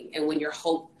hurting and when your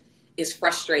hope is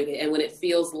frustrated and when it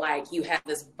feels like you have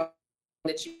this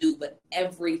that you do, but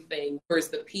everything, whereas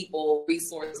the people,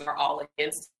 resources are all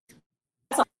against.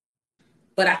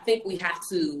 But I think we have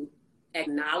to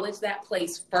acknowledge that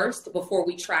place first before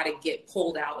we try to get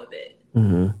pulled out of it.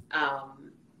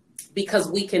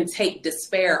 Because we can take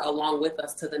despair along with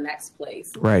us to the next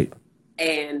place. Right.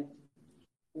 And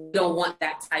we don't want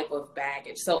that type of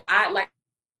baggage. So I like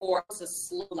for us to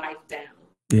slow life down.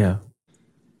 Yeah.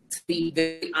 To be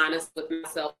very honest with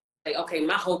myself. Like, okay,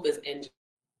 my hope is injured.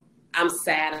 I'm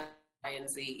sad and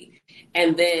Z.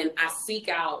 And then I seek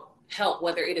out help,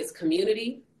 whether it is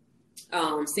community,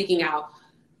 seeking out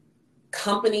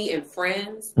company and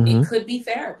friends. It could be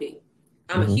therapy.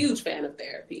 I'm a huge fan of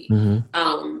therapy.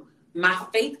 My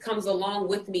faith comes along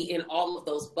with me in all of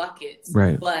those buckets.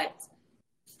 Right. But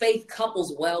faith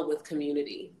couples well with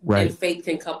community. Right. And faith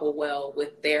can couple well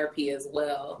with therapy as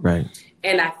well. Right.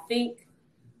 And I think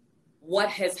what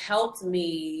has helped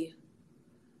me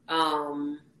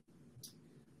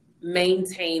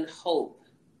maintain hope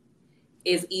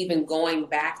is even going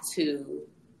back to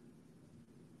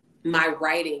my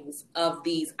writings of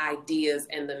these ideas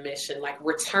and the mission, like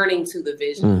returning to the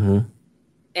vision.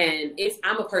 And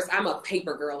I'm a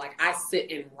paper girl. Like, I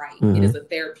sit and write. It is a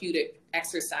therapeutic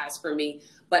exercise for me.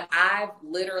 But I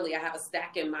have a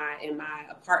stack in my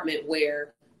apartment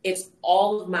where it's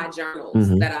all of my journals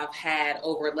that I've had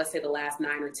over, let's say, the last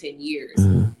 9 or 10 years.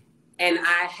 And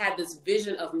I had this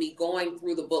vision of me going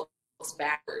through the books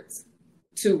backwards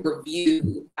to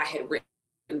review I had written.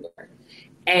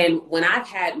 And when I've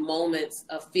had moments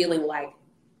of feeling like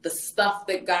the stuff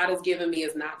that God has given me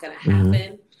is not going to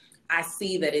happen, I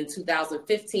see that in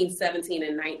 2015, 17,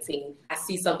 and 19, I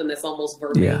see something that's almost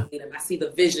verbatim. Yeah. I see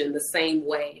the vision the same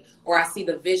way, or I see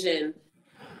the vision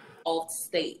of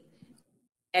state.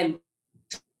 And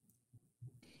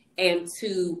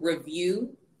to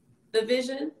review the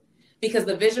vision, because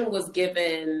the vision was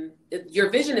given, your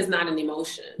vision is not an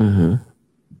emotion. Mm-hmm.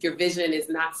 Your vision is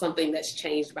not something that's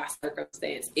changed by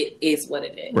circumstance. It is what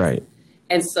it is. Right.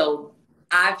 And so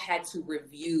I've had to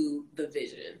review the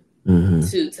vision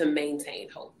to maintain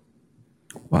hope.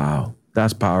 Wow.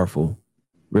 That's powerful.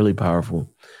 Really powerful.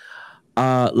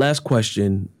 Last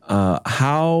question.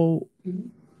 How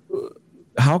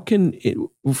can it,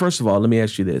 well, first of all, let me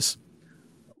ask you this.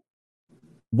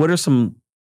 What are some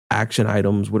action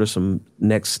items? What are some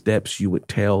next steps you would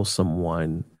tell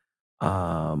someone?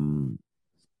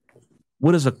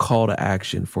 What is a call to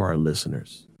action for our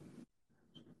listeners?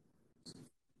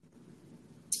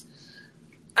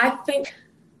 I think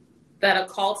that a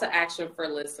call to action for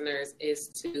listeners is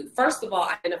to, first of all,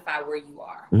 identify where you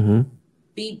are. Mm-hmm.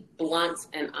 Be blunt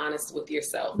and honest with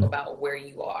yourself about where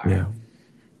you are. Yeah.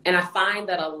 And I find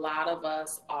that a lot of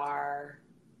us are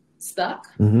stuck.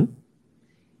 Mm-hmm.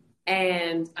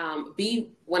 And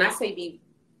when I say be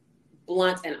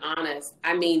blunt and honest,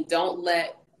 I mean, don't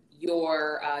let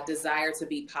your desire to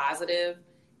be positive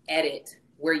edit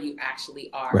where you actually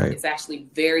are. Right. It's actually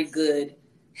very good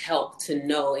help to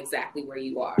know exactly where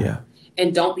you are. Yeah.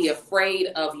 And don't be afraid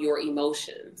of your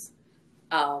emotions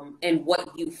and what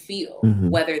you feel,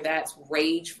 whether that's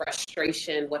rage,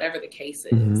 frustration, whatever the case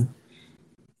is. Mm-hmm.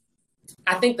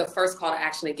 I think the first call to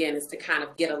action, again, is to kind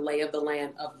of get a lay of the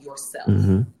land of yourself,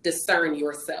 discern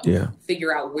yourself,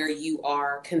 figure out where you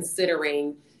are,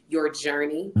 considering your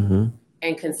journey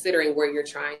and considering where you're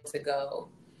trying to go.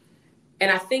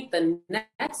 And I think the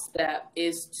next step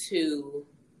is to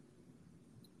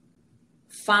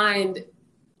find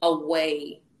a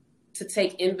way to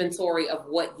take inventory of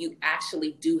what you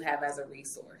actually do have as a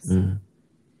resource. And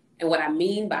what I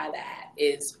mean by that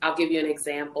is, I'll give you an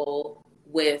example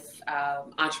with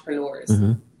entrepreneurs.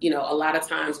 You know, a lot of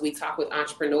times we talk with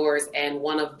entrepreneurs and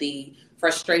one of the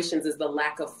frustrations is the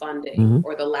lack of funding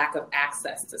or the lack of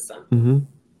access to something.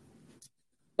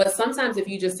 But sometimes if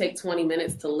you just take 20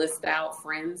 minutes to list out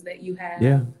friends that you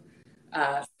have,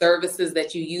 services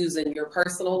that you use in your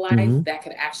personal life that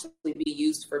could actually be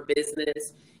used for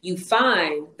business, you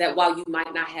find that while you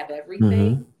might not have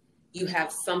everything, you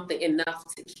have something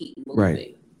enough to keep moving.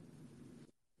 Right.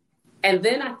 And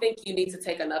then I think you need to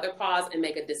take another pause and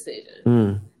make a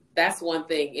decision. That's one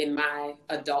thing in my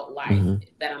adult life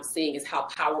that I'm seeing, is how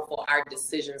powerful our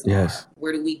decisions are.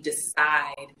 Where do we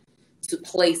decide to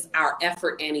place our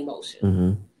effort and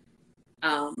emotion?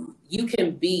 You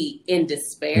can be in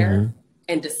despair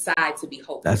and decide to be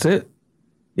hopeful. That's it.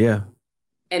 Yeah.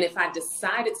 And if I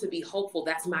decided to be hopeful,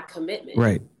 that's my commitment.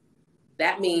 Right.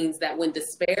 That means that when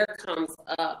despair comes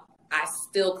up, I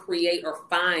still create or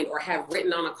find or have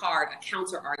written on a card a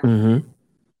counter argument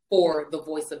for the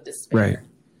voice of despair. Right.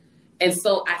 And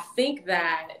so I think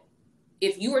that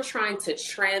if you are trying to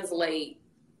translate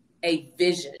a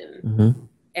vision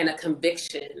and a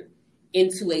conviction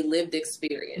into a lived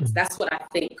experience, that's what I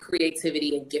think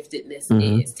creativity and giftedness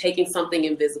is. Taking something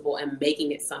invisible and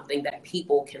making it something that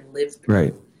people can live through.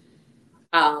 Right.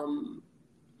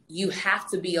 You have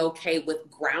to be okay with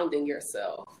grounding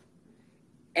yourself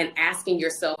and asking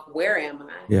yourself, where am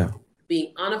I? Yeah.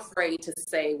 Being unafraid to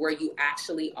say where you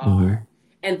actually are,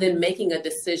 and then making a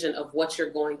decision of what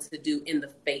you're going to do in the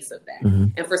face of that.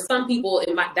 And for some people,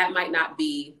 that might not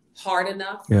be hard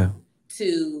enough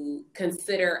to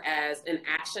consider as an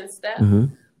action step.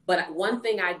 But one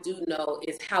thing I do know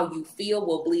is how you feel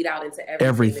will bleed out into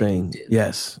everything that you do.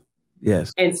 Yes.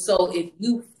 Yes. And so if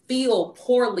you feel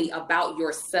poorly about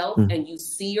yourself and you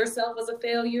see yourself as a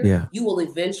failure, you will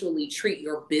eventually treat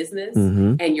your business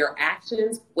and your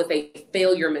actions with a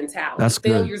failure mentality. That's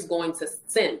failure is going to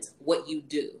scent what you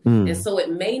do. And so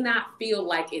it may not feel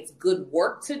like it's good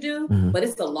work to do, but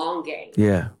it's a long game.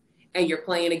 Yeah. And you're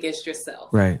playing against yourself.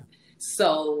 Right.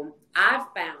 So I've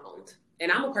found,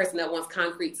 and I'm a person that wants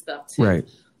concrete stuff too, right,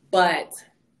 but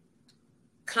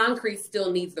concrete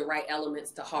still needs the right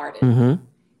elements to harden.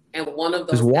 And one of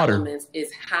those elements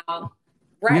is how,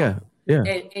 right? Yeah.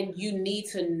 And you need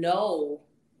to know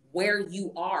where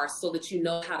you are so that you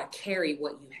know how to carry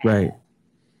what you have. Right.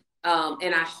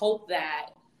 And I hope that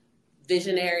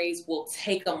visionaries will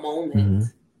take a moment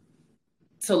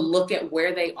to look at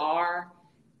where they are,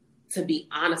 to be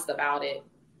honest about it,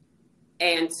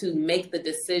 and to make the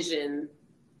decision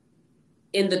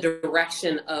in the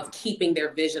direction of keeping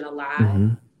their vision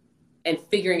alive and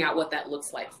figuring out what that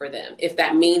looks like for them. If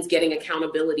that means getting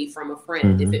accountability from a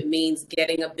friend, if it means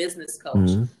getting a business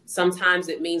coach, sometimes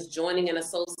it means joining an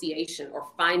association or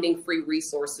finding free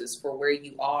resources for where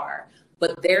you are.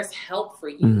 But there's help for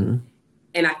you.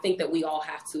 And I think that we all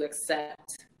have to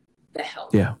accept the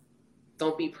help. Yeah.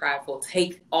 Don't be prideful.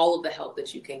 Take all of the help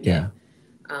that you can get.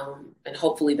 And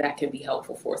hopefully that can be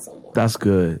helpful for someone. That's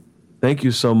good. Thank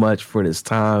you so much for this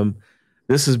time.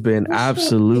 This has been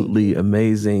absolutely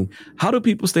amazing. How do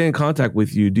people stay in contact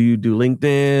with you? Do you do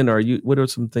LinkedIn, or what are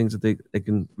some things that they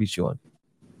can reach you on?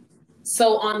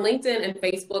 So on LinkedIn and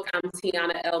Facebook, I'm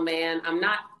Tiana L. Mann. I'm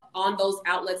not on those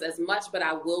outlets as much, but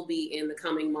I will be in the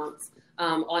coming months.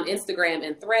 On Instagram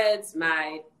and Threads,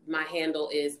 my handle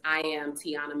is I am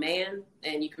Tiana Mann,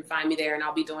 and you can find me there, and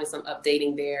I'll be doing some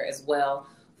updating there as well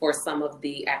for some of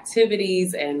the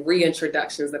activities and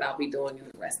reintroductions that I'll be doing in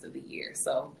the rest of the year.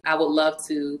 So I would love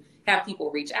to have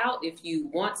people reach out. If you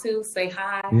want to, say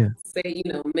hi,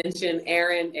 mention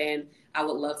Aaron, and I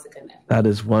would love to connect. That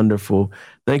is wonderful.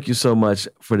 Thank you so much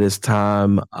for this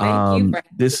time. Thank you.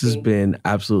 This has been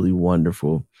absolutely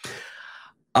wonderful.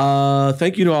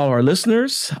 Thank you to all our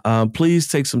listeners. Please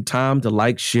take some time to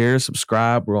like, share,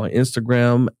 subscribe. We're on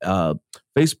Instagram,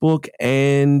 Facebook,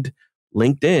 and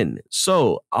LinkedIn.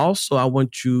 So also, I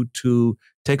want you to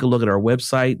take a look at our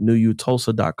website,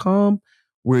 newutulsa.com,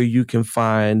 where you can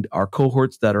find our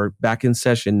cohorts that are back in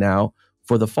session now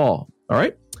for the fall. All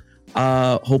right.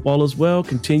 Hope all is well.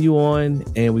 Continue on,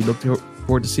 and we look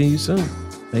forward to seeing you soon.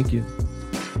 Thank you.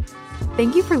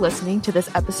 Thank you for listening to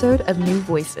this episode of New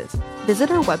Voices.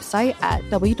 Visit our website at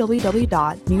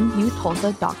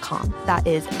www.newutulsa.com. That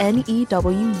is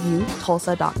NEWU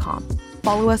Tulsa.com.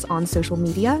 Follow us on social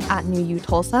media at New U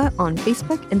Tulsa on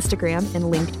Facebook, Instagram, and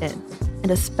LinkedIn.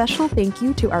 And a special thank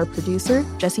you to our producer,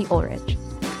 Jesse Ulrich.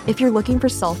 If you're looking for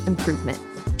self-improvement,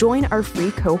 join our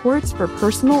free cohorts for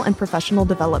personal and professional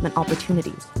development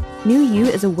opportunities. New You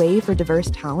is a way for diverse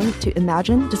talent to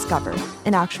imagine, discover,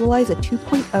 and actualize a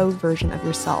 2.0 version of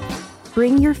yourself.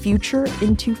 Bring your future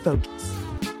into focus.